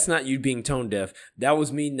did. That's not you being tone deaf. That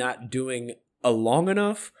was me not doing a long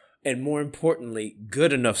enough and, more importantly,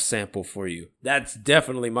 good enough sample for you. That's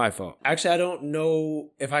definitely my fault. Actually, I don't know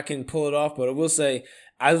if I can pull it off, but I will say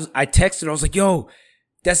I texted her. I was like, yo,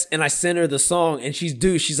 And I sent her the song, and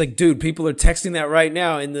she's like, dude, people are texting that right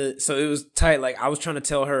now. So it was tight. Like, I was trying to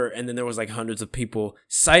tell her, and then there was like hundreds of people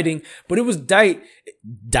citing, but it was dite,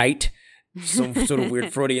 some sort of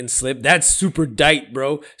weird Freudian slip. That's super dite,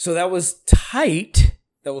 bro. So that was tight.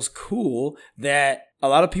 That was cool that a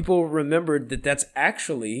lot of people remembered that that's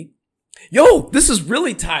actually, this is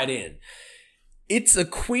really tied in. It's a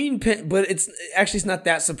Queen pen, but it's not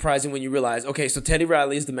that surprising when you realize, okay, so Teddy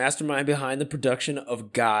Riley is the mastermind behind the production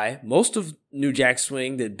of Guy, most of New Jack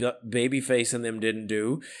Swing that Babyface and them didn't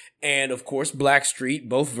do, and of course Blackstreet,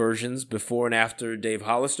 both versions before and after Dave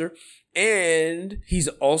Hollister. And he's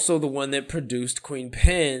also the one that produced Queen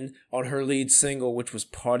Pen on her lead single, which was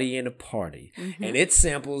Party Ain't a Party. Mm-hmm. And it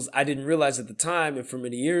samples, I didn't realize at the time, and for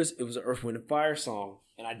many years, it was an Earth, Wind & Fire song.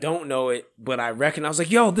 And I don't know it, but I reckon I was like,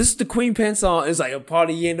 this is the Queen Pen song. It's like a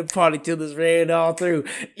party ain't a party till it's red all through.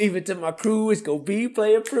 Leave it to my crew. It's gonna be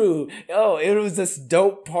play approved. It was this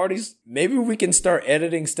dope parties. Maybe we can start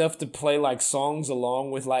editing stuff to play like songs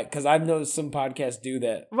along with like, cause I've noticed some podcasts do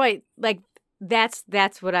that. Right. Like that's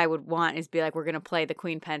what I would want is be like, we're going to play the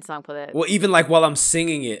Queen Pen song for it. Well, even like while I'm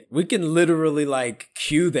singing it, we can literally like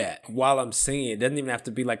cue that while I'm singing it. It doesn't even have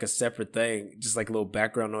to be like a separate thing, just like a little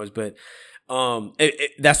background noise, but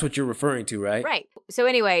that's what you're referring to, right? Right. So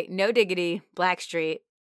anyway, No Diggity, Blackstreet.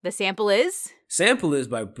 The sample is? Sample is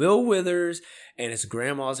by Bill Withers, and it's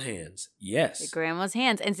Grandma's Hands. Yes. Grandma's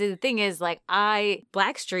Hands. And so the thing is, like,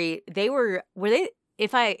 Blackstreet, were they,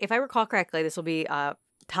 if I recall correctly, this will be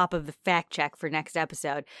top of the fact check for next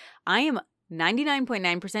episode. I am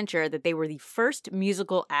 99.9% sure that they were the first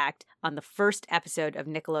musical act on the first episode of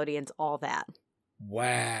Nickelodeon's All That.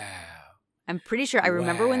 Wow. I'm pretty sure. I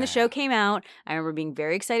remember when the show came out. I remember being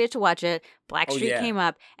very excited to watch it. Blackstreet came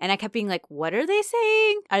up, and I kept being like, what are they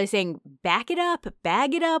saying? Are they saying back it up,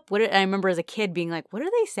 bag it up? I remember as a kid being like, what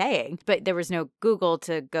are they saying? But there was no Google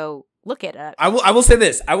to go look it up. I will say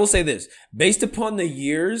this. Based upon the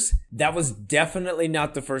years, that was definitely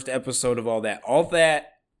not the first episode of All That. All That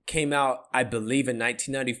came out, I believe, in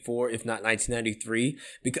 1994, if not 1993.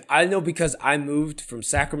 Because I moved from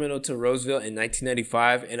Sacramento to Roseville in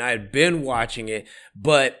 1995, and I had been watching it,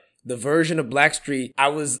 but the version of Blackstreet,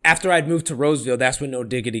 after I'd moved to Roseville, that's when No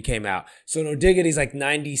Diggity came out. So No Diggity's like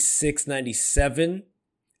 96, 97,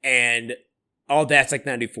 and All That's like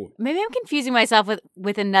 94. Maybe I'm confusing myself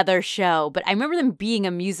with another show, but I remember them being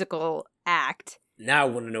a musical act. Now I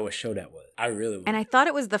want to know what show that was. I really want. And I thought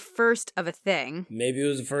it was the first of a thing. Maybe it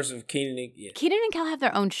was the first of Kenan and... Yeah. Kenan and Kel have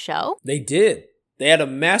their own show? They did. They had a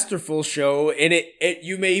masterful show, and it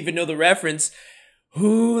you may even know the reference.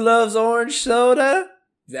 Who loves orange soda?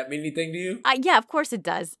 Does that mean anything to you? Yeah, of course it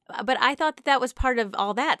does. But I thought that was part of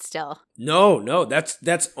All That still. No.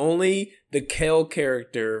 That's only the Kel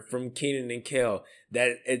character from Kenan and Kel.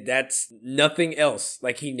 That's nothing else.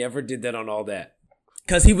 Like, he never did that on All That.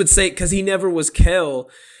 Because he never was Kel.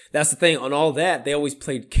 That's the thing. On All That, they always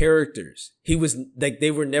played characters. He was like,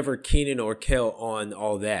 they were never Kenan or Kel on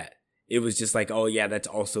All That. It was just like, oh yeah, that's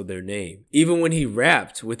also their name. Even when he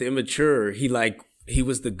rapped with Immature, he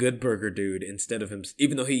was the Good Burger dude instead of him.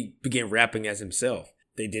 Even though he began rapping as himself,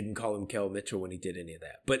 they didn't call him Kel Mitchell when he did any of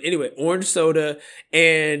that. But anyway, Orange Soda.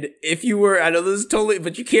 And I know this is totally,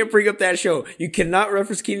 but you can't bring up that show. You cannot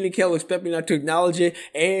reference Kenan and Kel, expect me not to acknowledge it.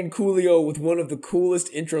 And Coolio with one of the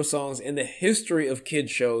coolest intro songs in the history of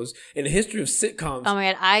kids shows, in the history of sitcoms. Oh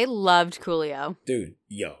my God, I loved Coolio. Dude,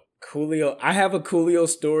 Coolio. I have a Coolio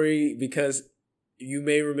story because you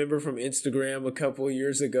may remember from Instagram a couple of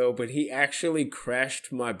years ago, but he actually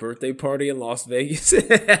crashed my birthday party in Las Vegas.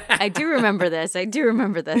 I do remember this.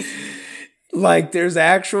 Like, there's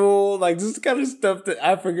actual, like, this is kind of stuff that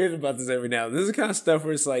I forget about this every now and then. This is the kind of stuff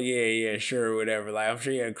where it's like, yeah, sure, whatever. Like, I'm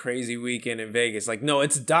sure you had a crazy weekend in Vegas. Like, no,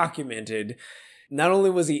 it's documented. Not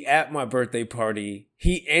only was he at my birthday party,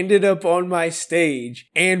 he ended up on my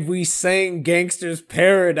stage and we sang Gangsta's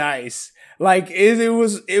Paradise. Like, it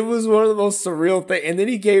was one of the most surreal things. And then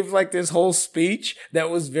he gave like this whole speech that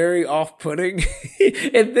was very off-putting.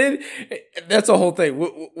 And then that's a whole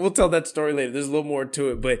thing. We'll tell that story later. There's a little more to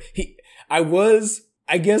it, but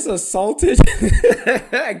I guess assaulted.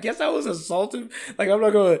 I guess I was assaulted. Like, I'm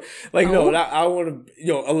not going to, like, no, I want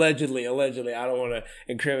to, allegedly, I don't want to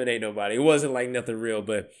incriminate nobody. It wasn't like nothing real,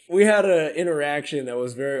 but we had an interaction that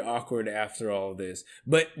was very awkward after all of this.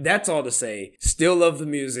 But that's all to say, still love the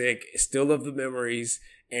music, still love the memories.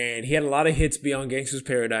 And he had a lot of hits beyond Gangsta's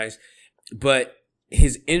Paradise, but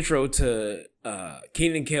his intro to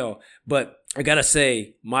Kenan and Kel. But I got to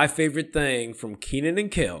say, my favorite thing from Kenan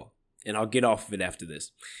and Kel, and I'll get off of it after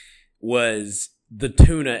this, was the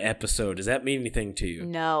tuna episode. Does that mean anything to you?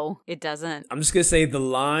 No, it doesn't. I'm just going to say the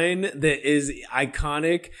line that is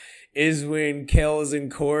iconic is when Kel is in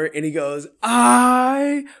court and he goes,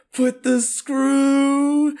 I put the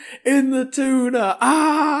screw in the tuna.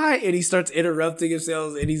 And he starts interrupting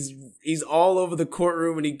himself and he's all over the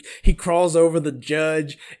courtroom and he crawls over the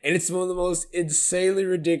judge, and it's one of the most insanely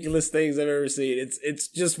ridiculous things I've ever seen. It's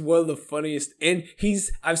just one of the funniest. And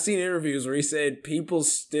I've seen interviews where he said people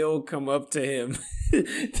still come up to him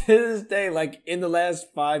to this day, like in the last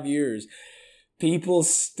 5 years. People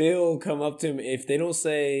still come up to him if they don't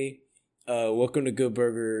say, welcome to Good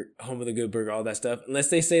Burger, home of the Good Burger, all that stuff. Unless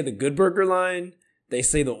they say the Good Burger line, they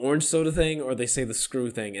say the orange soda thing, or they say the screw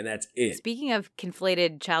thing, and that's it. Speaking of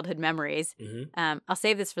conflated childhood memories, I'll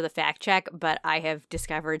save this for the fact check, but I have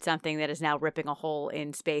discovered something that is now ripping a hole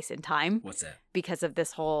in space and time. What's that? Because of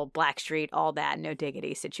this whole Blackstreet, all that, no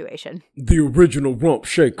diggity situation. The original rump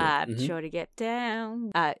shaker. Sure to get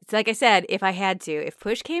down. It's like I said, if I had to, if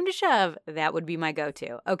push came to shove, that would be my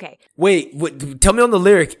go-to. Okay. Wait, tell me on the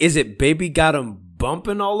lyric. Is it Baby Got 'em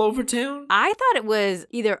bumping all over town? I thought it was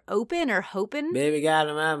either open or hoping. Baby got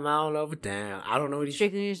 'em all over town. I don't know what he's...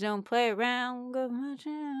 Strictly just don't play around. Go much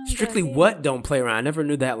down, Strictly what? Don't play around. I never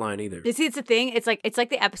knew that line either. You see, it's a thing. It's like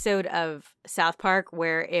the episode of South Park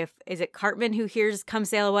where is it Cartman who hears "Come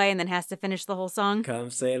Sail Away" and then has to finish the whole song? Come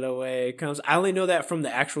sail away, I only know that from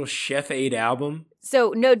the actual Chef Aid album.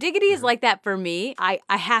 So No Diggity is like that for me. I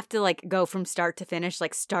have to like go from start to finish,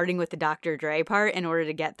 like starting with the Dr. Dre part in order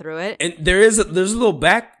to get through it. And there's a little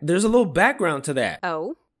background to that.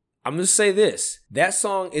 Oh. I'm gonna say this. That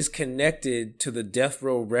song is connected to the Death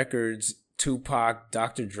Row Records Tupac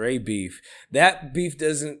Dr. Dre beef. That beef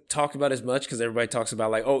doesn't talk about as much because everybody talks about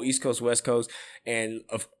like, oh, East Coast, West Coast, and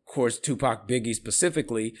of course Tupac Biggie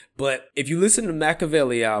specifically. But if you listen to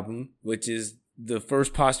Machiavelli album, which is the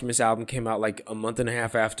first posthumous album, came out like a month and a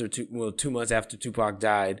half after 2 months after Tupac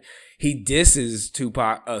died. He disses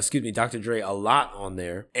Dr. Dre a lot on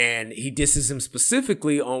there, and he disses him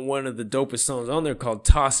specifically on one of the dopest songs on there called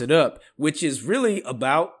Toss It Up, which is really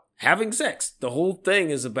about having sex. The whole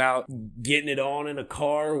thing is about getting it on in a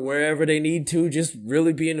car, wherever they need to, just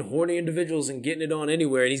really being horny individuals and getting it on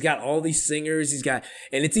anywhere. And he's got all these singers. And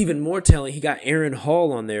it's even more telling, he got Aaron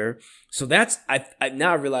Hall on there. So that's, I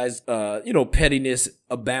now realize, pettiness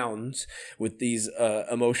abounds with these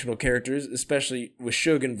emotional characters, especially with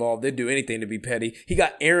Suge involved. They'd do anything to be petty. He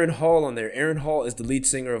got Aaron Hall on there. Aaron Hall is the lead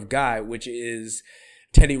singer of Guy, which is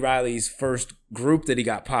Teddy Riley's first group that he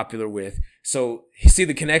got popular with. So you see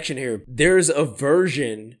the connection here. There's a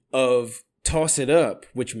version of Toss It Up,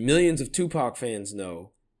 which millions of Tupac fans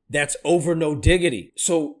know, that's over No Diggity.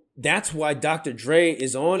 So that's why Dr. Dre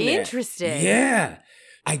is on there. Interesting. Yeah.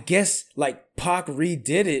 I guess like Pac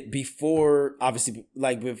redid it before, obviously,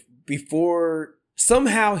 like before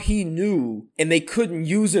somehow he knew and they couldn't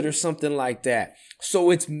use it or something like that. So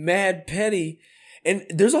it's mad petty. And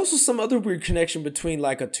there's also some other weird connection between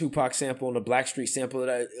like a Tupac sample and a Blackstreet sample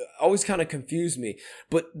that always kind of confused me.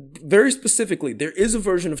 But very specifically, there is a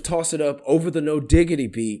version of Toss It Up over the No Diggity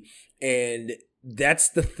beat, and that's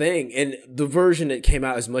the thing. And the version that came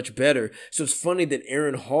out is much better. So it's funny that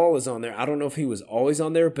Aaron Hall is on there. I don't know if he was always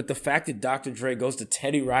on there, but the fact that Dr. Dre goes to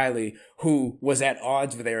Teddy Riley, who was at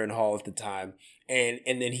odds with Aaron Hall at the time, and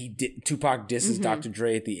then Tupac disses Dr.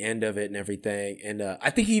 Dre at the end of it and everything. And I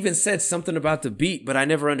think he even said something about the beat, but I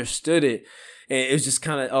never understood it. And it was just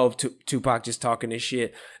kind of, Tupac just talking this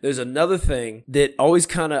shit. There's another thing that always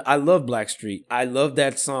kind of, I love Blackstreet. I love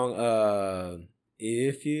that song,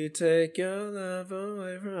 if you take your love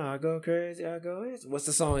away from, I'll go crazy, I'll go crazy. What's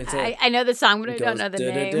the song? I know the song, but I don't know the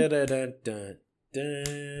name.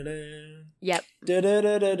 Yep.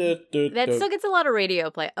 That still gets a lot of radio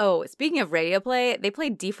play. Oh, speaking of radio play, they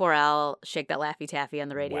played D4L Shake That Laffy Taffy on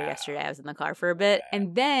the radio yesterday. I was in the car for a bit.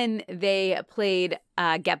 And then they played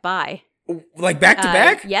Get By. Like back to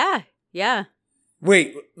back? Yeah.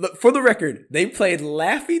 Wait, look, for the record, they played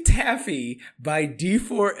Laffy Taffy by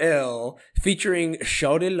D4L featuring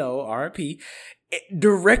Shawty Lo, RP,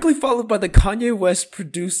 directly followed by the Kanye West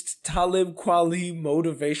produced Talib Kweli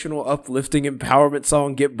motivational uplifting empowerment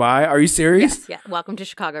song Get By. Are you serious? Yes, yeah. Welcome to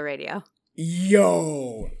Chicago radio.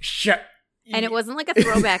 Yo, and it wasn't like a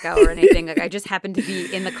throwback hour or anything. Like I just happened to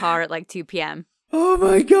be in the car at like 2 p.m. Oh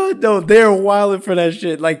my God, no, they're wilding for that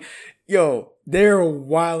shit. Like, yo, they're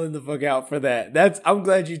wilding the fuck out for that. I'm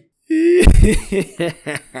glad you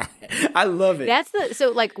I love it. That's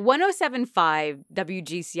so like 107.5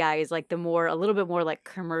 WGCI is like a little bit more like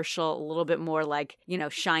commercial, a little bit more like,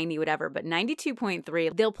 shiny, whatever. But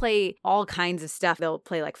 92.3, they'll play all kinds of stuff. They'll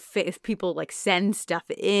play like if people like send stuff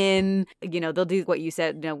in, they'll do what you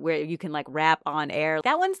said, where you can like rap on air.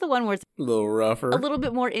 That one's the one where it's a little rougher, a little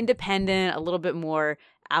bit more independent, a little bit more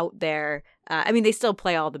out there. They still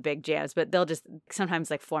play all the big jams, but they'll just sometimes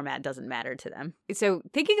like format doesn't matter to them. So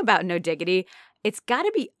thinking about No Diggity, it's got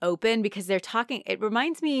to be open because they're talking. It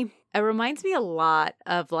reminds me a lot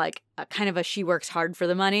of like a kind of a She Works Hard for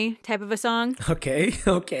the Money type of a song. Okay.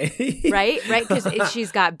 Right, because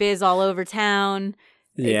she's got biz all over town.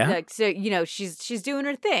 Yeah. So she's doing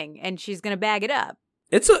her thing and she's gonna bag it up.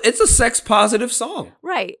 It's a sex positive song,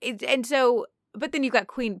 right? But then you've got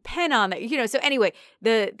Queen Pen on there, So anyway,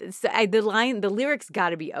 the lyrics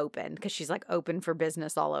got to be open because she's like open for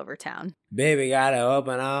business all over town. Baby, gotta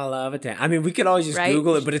open all over town. I mean, we could always just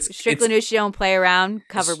Google it, but it's strictly new. She don't play around.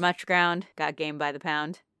 Covered much ground. Got game by the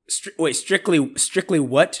pound. Strictly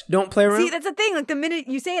what? Don't play around. See, that's the thing. Like the minute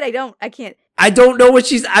you say it, I can't. I don't know what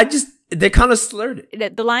they kind of slurred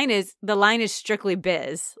it. The line is strictly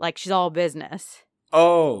biz. Like she's all business.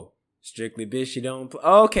 Oh. Strictly bitch, she don't play.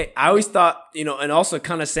 Oh, okay. I always thought, and also it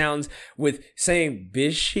kind of sounds with saying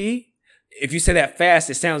bitch, she. If you say that fast,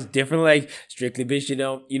 it sounds different. Like strictly bitch, you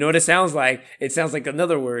don't. You know what it sounds like? It sounds like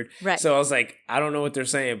another word. Right. So I was like, I don't know what they're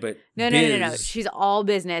saying, but no. She's all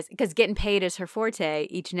business because getting paid is her forte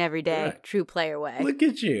each and every day. Right. True player way. Look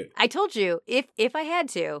at you. I told you if I had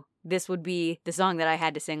to, this would be the song that I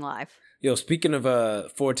had to sing live. Yo, speaking of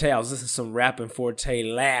Forte, I was listening to some rapping Forte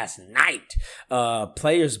last night.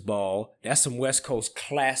 Players Ball, that's some West Coast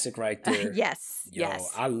classic right there. Yes.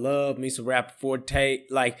 I love me some rapping Forte.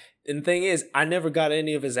 Like, and the thing is, I never got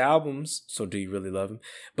any of his albums, so do you really love him?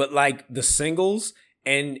 But like the singles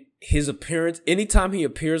and his appearance, anytime he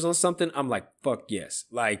appears on something, I'm like, fuck yes.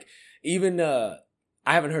 Like, even I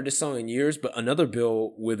haven't heard this song in years, but another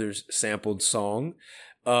Bill Withers sampled song.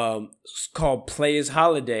 It's called Play His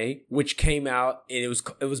Holiday, which came out, and it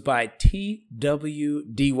was by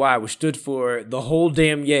TWDY, which stood for The Whole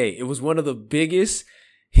Damn Yay. It was one of the biggest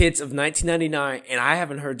hits of 1999, and I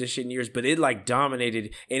haven't heard this shit in years, but it like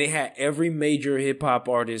dominated, and it had every major hip hop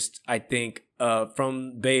artist, I think,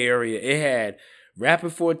 from Bay Area. It had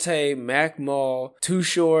Rappin' Forte, Mac Mall, Too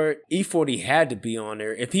Short, E40 had to be on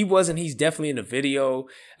there. If he wasn't, he's definitely in the video.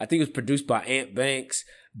 I think it was produced by Ant Banks.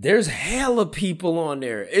 There's hella people on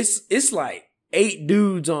there. It's like 8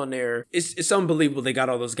 dudes on there. It's unbelievable they got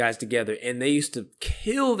all those guys together. And they used to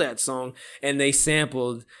kill that song. And they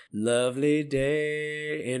sampled Lovely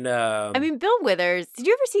Day. And Bill Withers. Did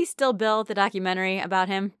you ever see Still Bill, the documentary about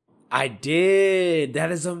him? I did. That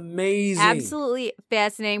is amazing. Absolutely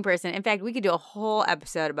fascinating person. In fact, we could do a whole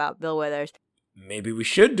episode about Bill Withers. Maybe we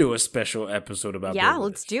should do a special episode about Bill Withers. Yeah,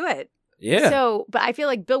 let's do it. Yeah. So, but I feel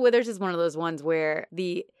like Bill Withers is one of those ones where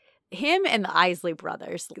him and the Isley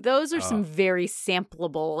Brothers, those are some very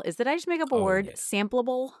sampleable. Did I just make up a word? Yeah.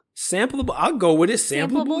 Sampleable? Sampleable. I'll go with it.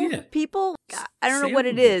 Sampleable. Yeah. People. I don't know what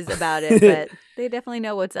it is about it, but they definitely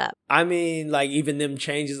know what's up. I mean, like even them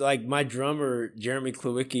changes, like my drummer, Jeremy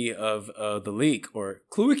Klewicki of The Leak or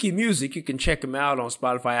Klewicki Music. You can check him out on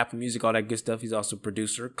Spotify, Apple Music, all that good stuff. He's also a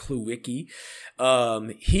producer, Klewicki.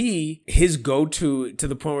 His go-to to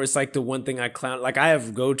the point where it's like the one thing I clown, like I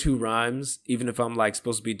have go-to rhymes, even if I'm like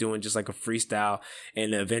supposed to be doing just like a freestyle.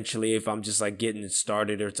 And eventually if I'm just like getting it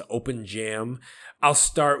started or it's an open jam, I'll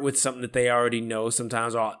start with something that they already know.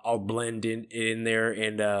 Sometimes I'll blend in there.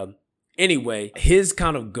 And anyway, his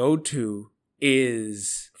kind of go-to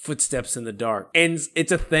is Footsteps in the Dark. And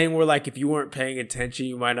it's a thing where like if you weren't paying attention,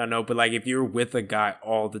 you might not know. But like if you're with a guy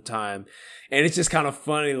all the time, and it's just kind of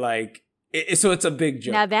funny, like so it's a big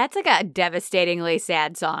joke. Now that's like a devastatingly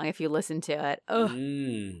sad song if you listen to it. Ugh.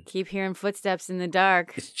 Keep hearing footsteps in the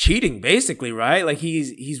dark. It's cheating, basically, right? Like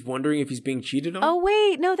he's wondering if he's being cheated on. Oh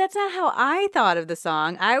wait, no, that's not how I thought of the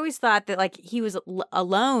song. I always thought that like he was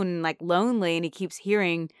alone, like lonely, and he keeps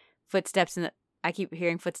hearing footsteps I keep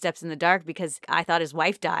hearing footsteps in the dark because I thought his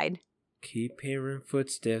wife died. Keep hearing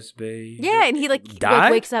footsteps, babe. Yeah, and he like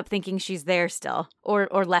wakes up thinking she's there still, or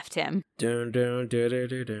left him. Dun, dun, dun, dun,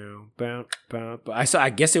 dun, dun, bow, bow, bow.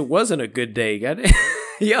 I guess it wasn't a good day. Got it?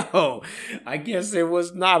 Yo, I guess it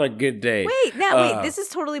was not a good day. Wait, this is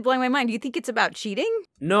totally blowing my mind. Do you think it's about cheating?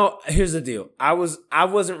 No, here's the deal. I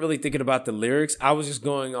wasn't really thinking about the lyrics. I was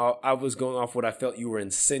going off what I felt you were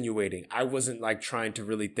insinuating. I wasn't like trying to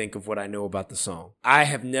really think of what I know about the song. I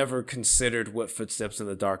have never considered what Footsteps in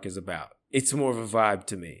the Dark is about. It's more of a vibe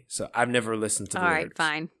to me. So I've never listened to the lyrics. All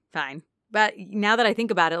right, fine. But now that I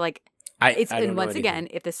think about it, like And once again,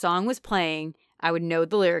 if the song was playing, I would know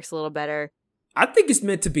the lyrics a little better. I think it's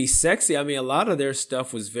meant to be sexy. I mean, a lot of their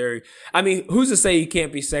stuff was very... I mean, who's to say you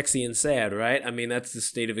can't be sexy and sad, right? I mean, that's the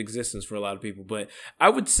state of existence for a lot of people. But I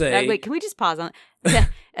would say... Wait, can we just pause on that?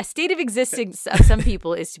 A state of existence of some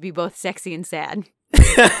people is to be both sexy and sad.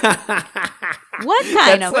 What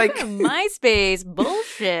kind of MySpace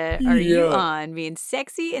bullshit are you on, being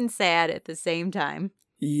sexy and sad at the same time?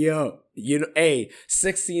 Yo, hey,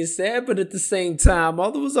 sexy and sad, but at the same time,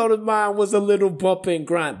 all that was on his mind was a little bump and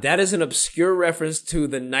grind. That is an obscure reference to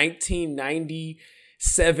the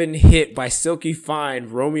 1997 hit by Silky Fine,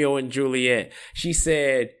 Romeo and Juliet. She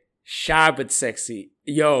said, shy but sexy.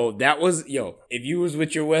 If you was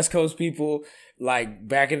with your West Coast people, like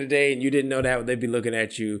back in the day and you didn't know that, they'd be looking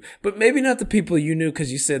at you. But maybe not the people you knew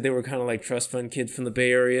because you said they were kind of like trust fund kids from the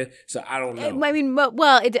Bay Area. So I don't know. I mean,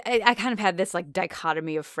 I kind of had this like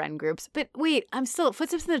dichotomy of friend groups. But wait, I'm still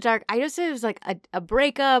Footsteps in the Dark. I just said it was like a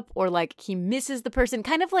breakup or like he misses the person.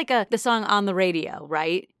 Kind of like the song On the Radio,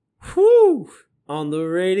 right? Whew. On the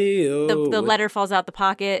radio. The letter falls out the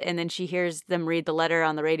pocket, and then she hears them read the letter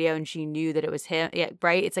on the radio, and she knew that it was him. Yeah,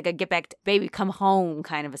 right? It's like a get back to baby, come home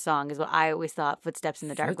kind of a song is what I always thought Footsteps in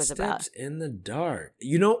the Dark was about. Footsteps in the Dark.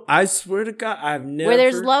 I swear to God, where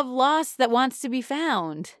there's love lost that wants to be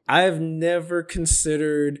found. I've never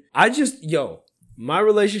considered... my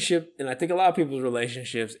relationship, and I think a lot of people's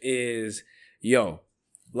relationships is,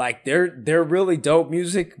 like they're really dope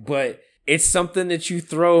music, but... it's something that you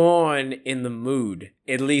throw on in the mood.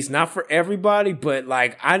 At least not for everybody, but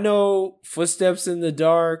like I know Footsteps in the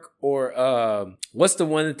Dark or what's the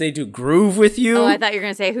one that they do? Groove With You? Oh, I thought you were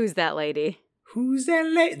going to say Who's That Lady? Who's that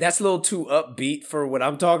lady? That's a little too upbeat for what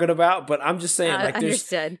I'm talking about, but I'm just saying like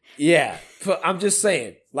understood. Yeah, but I'm just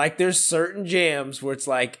saying like there's certain jams where it's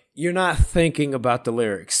like you're not thinking about the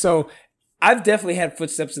lyrics. So I've definitely had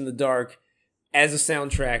Footsteps in the Dark as a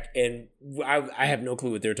soundtrack, and I have no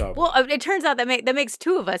clue what they're talking about. Well, it turns out that makes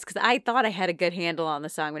two of us, because I thought I had a good handle on the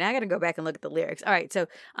song, but now I got to go back and look at the lyrics. All right, so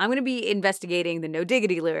I'm going to be investigating the No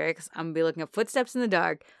Diggity lyrics. I'm going to be looking at Footsteps in the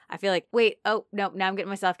Dark. I feel like, wait, oh, no, now I'm getting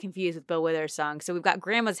myself confused with Bill Withers' song. So we've got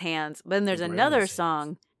Grandma's Hands, but then there's another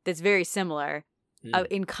song that's very similar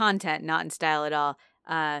in content, not in style at all.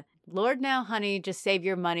 Lord, now, honey, just save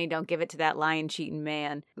your money. Don't give it to that lying, cheating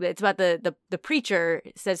man. It's about the preacher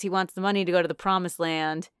says he wants the money to go to the promised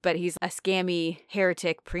land, but he's a scammy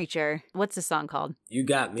heretic preacher. What's the song called? You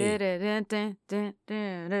got me.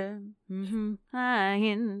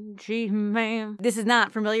 Lying, cheating man. This is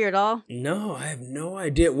not familiar at all? No, I have no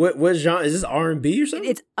idea. What genre? Is this R&B or something?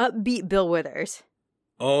 It's upbeat Bill Withers.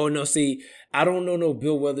 Oh, no, see, I don't know no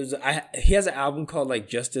Bill Withers. He has an album called, like,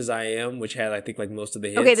 Just As I Am, which had, I think, like, most of the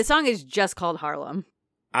hits. Okay, the song is just called Harlem.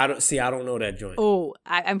 I don't know that joint. Oh,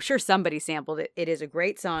 I'm sure somebody sampled it. It is a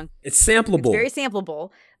great song. It's sampleable. It's very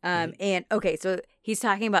sampleable. And, okay, so he's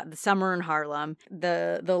talking about the summer in Harlem.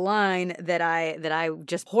 The line that I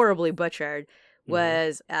just horribly butchered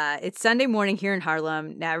was, it's Sunday morning here in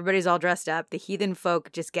Harlem. Now everybody's all dressed up. The heathen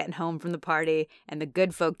folk just getting home from the party, and the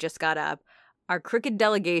good folk just got up. Our crooked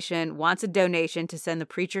delegation wants a donation to send the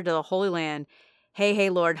preacher to the Holy Land. Hey,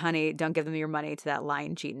 Lord, honey, don't give them your money to that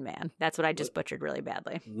lying, cheating man. That's what I just butchered really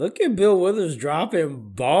badly. Look at Bill Withers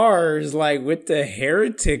dropping bars, like, with the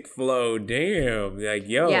heretic flow. Damn. Like,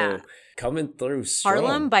 coming through strong.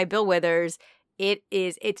 Harlem by Bill Withers.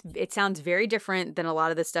 It sounds very different than a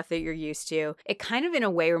lot of the stuff that you're used to. It kind of, in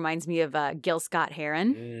a way, reminds me of Gil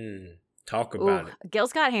Scott-Heron. Talk about it. Gil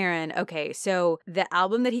Scott-Heron. Okay, so the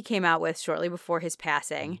album that he came out with shortly before his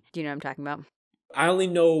passing. Do you know what I'm talking about? I only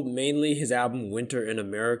know mainly his album Winter in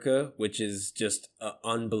America, which is just an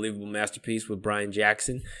unbelievable masterpiece with Brian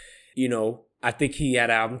Jackson. I think he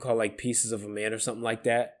had an album called like Pieces of a Man or something like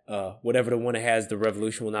that. Whatever the one that has The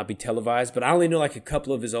Revolution Will Not Be Televised. But I only know like a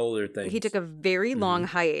couple of his older things. He took a very long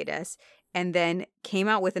hiatus and then came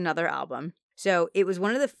out with another album. So it was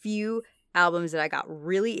one of the few albums that I got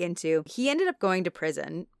really into. He ended up going to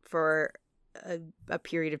prison for a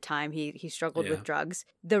period of time. He struggled with drugs.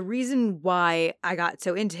 The reason why I got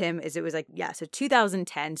so into him is it was like, so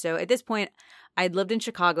 2010. So at this point, I'd lived in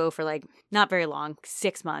Chicago for like not very long,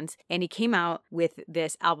 6 months, and he came out with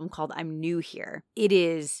this album called I'm New Here. It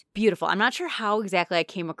is beautiful. I'm not sure how exactly I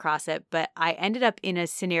came across it, but I ended up in a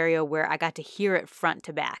scenario where I got to hear it front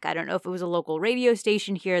to back. I don't know if it was a local radio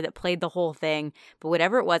station here that played the whole thing, but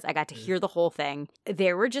whatever it was, I got to hear the whole thing.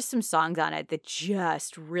 There were just some songs on it that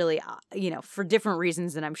just really, for different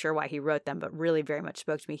reasons than I'm sure why he wrote them, but really very much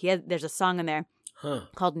spoke to me. There's a song in there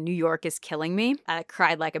called New York is Killing Me. I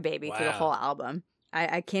cried like a baby through the whole album.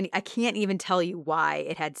 I can't even tell you why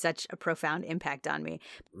it had such a profound impact on me.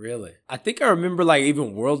 Really? I think I remember like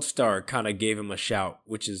even World Star kind of gave him a shout,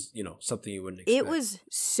 which is, something you wouldn't expect. It was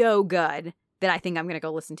so good that I think I'm going to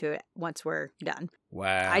go listen to it once we're done.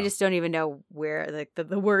 Wow. I just don't even know where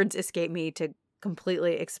the words escape me to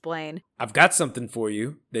completely explain. I've got something for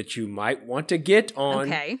you that you might want to get on.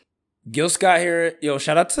 Okay. Gil Scott-Heron,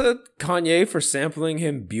 shout out to Kanye for sampling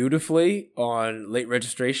him beautifully on Late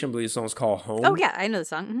Registration. I believe the song's called Home. Oh, yeah, I know the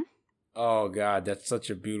song. Mm-hmm. Oh, God, that's such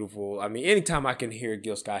a beautiful... I mean, anytime I can hear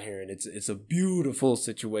Gil Scott-Heron, it's a beautiful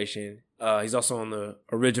situation. He's also on the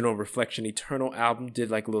original Reflection Eternal album, did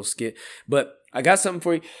like a little skit. But I got something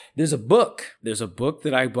for you. There's a book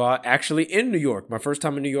that I bought actually in New York. My first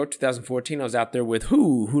time in New York, 2014, I was out there with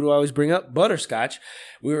who? Who do I always bring up? Butterscotch.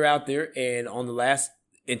 We were out there, and on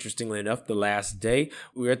interestingly enough, the last day,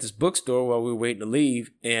 we were at this bookstore while we were waiting to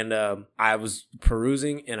leave, and I was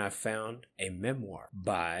perusing, and I found a memoir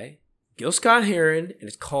by Gil Scott-Heron, and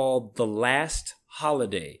it's called The Last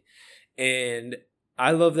Holiday. And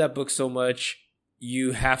I love that book so much.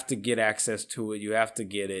 You have to get access to it. You have to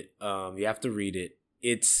get it. You have to read it.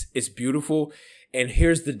 It's beautiful. And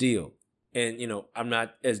here's the deal. And, I'm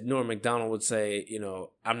not, as Norm Macdonald would say,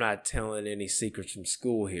 I'm not telling any secrets from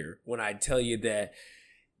school here when I tell you that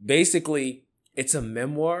basically it's a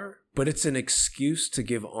memoir, but it's an excuse to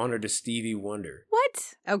give honor to Stevie Wonder.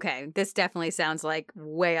 What? Okay, this definitely sounds like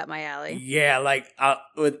way up my alley. Yeah, like,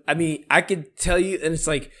 I could tell you, and it's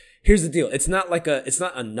like, here's the deal. It's not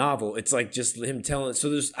a novel. It's like just him telling.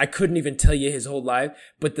 So I couldn't even tell you his whole life.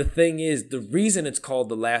 But the thing is, the reason it's called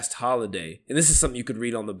The Last Holiday, and this is something you could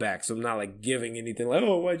read on the back. So I'm not like giving anything like,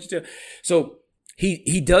 oh, why'd you tell? So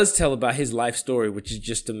he does tell about his life story, which is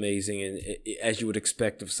just amazing. And as you would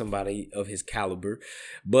expect of somebody of his caliber.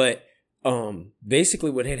 But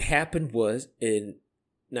basically what had happened was in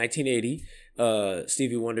 1980,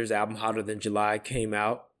 Stevie Wonder's album Hotter Than July came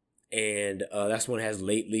out. And that's when it has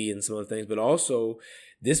Lately and some other things. But also,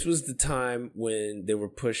 this was the time when they were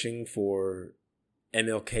pushing for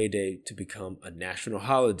MLK Day to become a national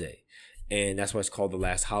holiday. And that's why it's called The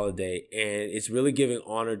Last Holiday. And it's really giving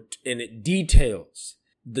honor, and it details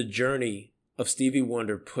the journey of Stevie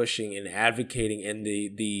Wonder pushing and advocating, and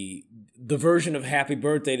the version of Happy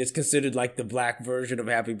Birthday that's considered like the black version of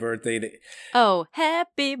Happy Birthday. Oh,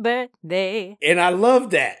 happy birthday. And I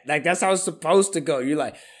love that. Like, that's how it's supposed to go. You're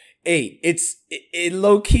like... Hey, it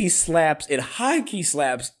low-key slaps, it high-key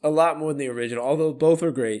slaps a lot more than the original, although both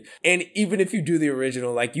are great. And even if you do the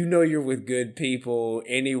original, like, you're with good people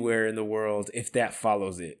anywhere in the world if that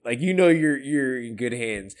follows it. Like, you're in good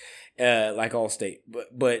hands, like Allstate.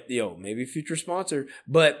 But maybe future sponsor.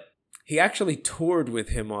 But he actually toured with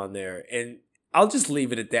him on there, and I'll just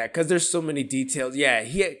leave it at that because there's so many details. Yeah,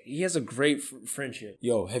 he has a great friendship.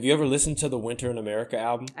 Have you ever listened to the Winter in America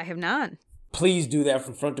album? I have not. Please do that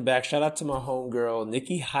from front to back. Shout out to my homegirl,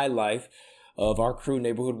 Nikki Highlife of our crew,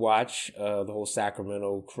 Neighborhood Watch, the whole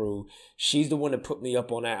Sacramento crew. She's the one that put me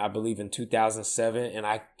up on that, I believe, in 2007. And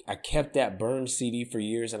I kept that burned CD for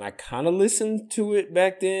years, and I kind of listened to it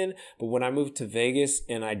back then. But when I moved to Vegas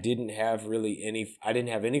and I didn't have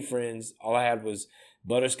any friends, all I had was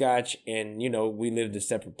Butterscotch, and, we lived in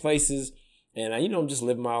separate places. And I'm just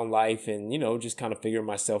living my own life and, just kind of figuring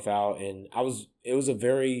myself out. And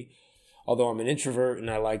although I'm an introvert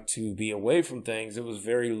and I like to be away from things, it was a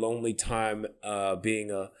very lonely time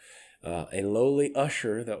being a lowly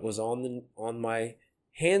usher that was on my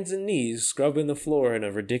hands and knees scrubbing the floor in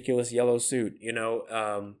a ridiculous yellow suit,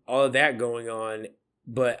 all of that going on.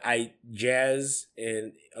 But a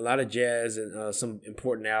lot of jazz and some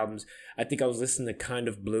important albums. I think I was listening to Kind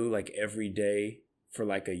of Blue like every day for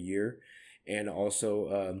like a year. And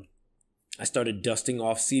also I started dusting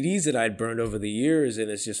off CDs that I'd burned over the years, and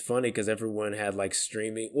it's just funny because everyone had like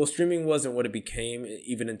streaming. Well, streaming wasn't what it became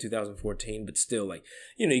even in 2014, but still, like,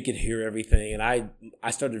 you could hear everything. And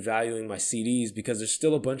I started valuing my CDs because there's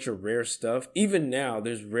still a bunch of rare stuff. Even now,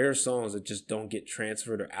 there's rare songs that just don't get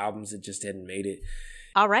transferred, or albums that just hadn't made it.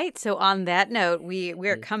 All right. So on that note,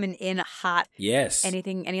 we're coming in hot. Yes.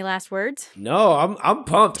 Any last words? No, I'm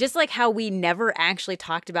pumped. Just like how we never actually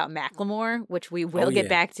talked about Macklemore, which we will get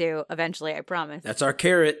back to eventually, I promise. That's our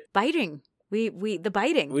carrot. Biting. The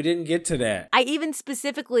biting. We didn't get to that. I even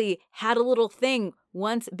specifically had a little thing,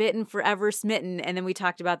 once bitten, forever smitten, and then we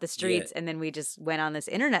talked about the streets, and then we just went on this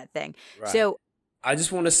internet thing. Right. So I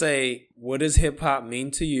just want to say, what does hip hop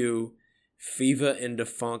mean to you? Fever in the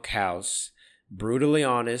Funk House. Brutally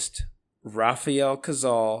Honest, Raphael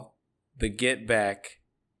Cazal, The Get Back,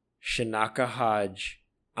 Shanaka Hodge,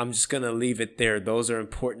 I'm just going to leave it there. Those are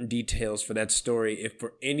important details for that story. If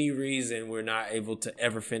for any reason we're not able to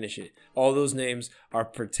ever finish it, all those names are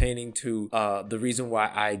pertaining to the reason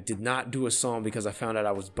why I did not do a song, because I found out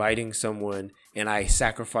I was biting someone and I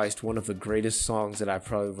sacrificed one of the greatest songs that I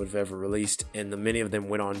probably would have ever released. And many of them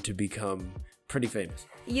went on to become pretty famous.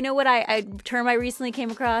 You know what term I recently came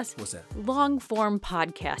across? What's that? Long form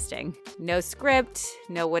podcasting. No script,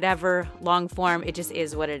 no whatever. Long form, it just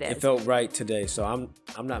is what it is. It felt right today, so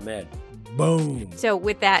I'm not mad. Boom. So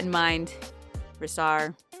with that in mind,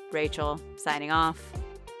 Rasar, Rachel, signing off.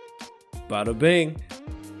 Bada bing.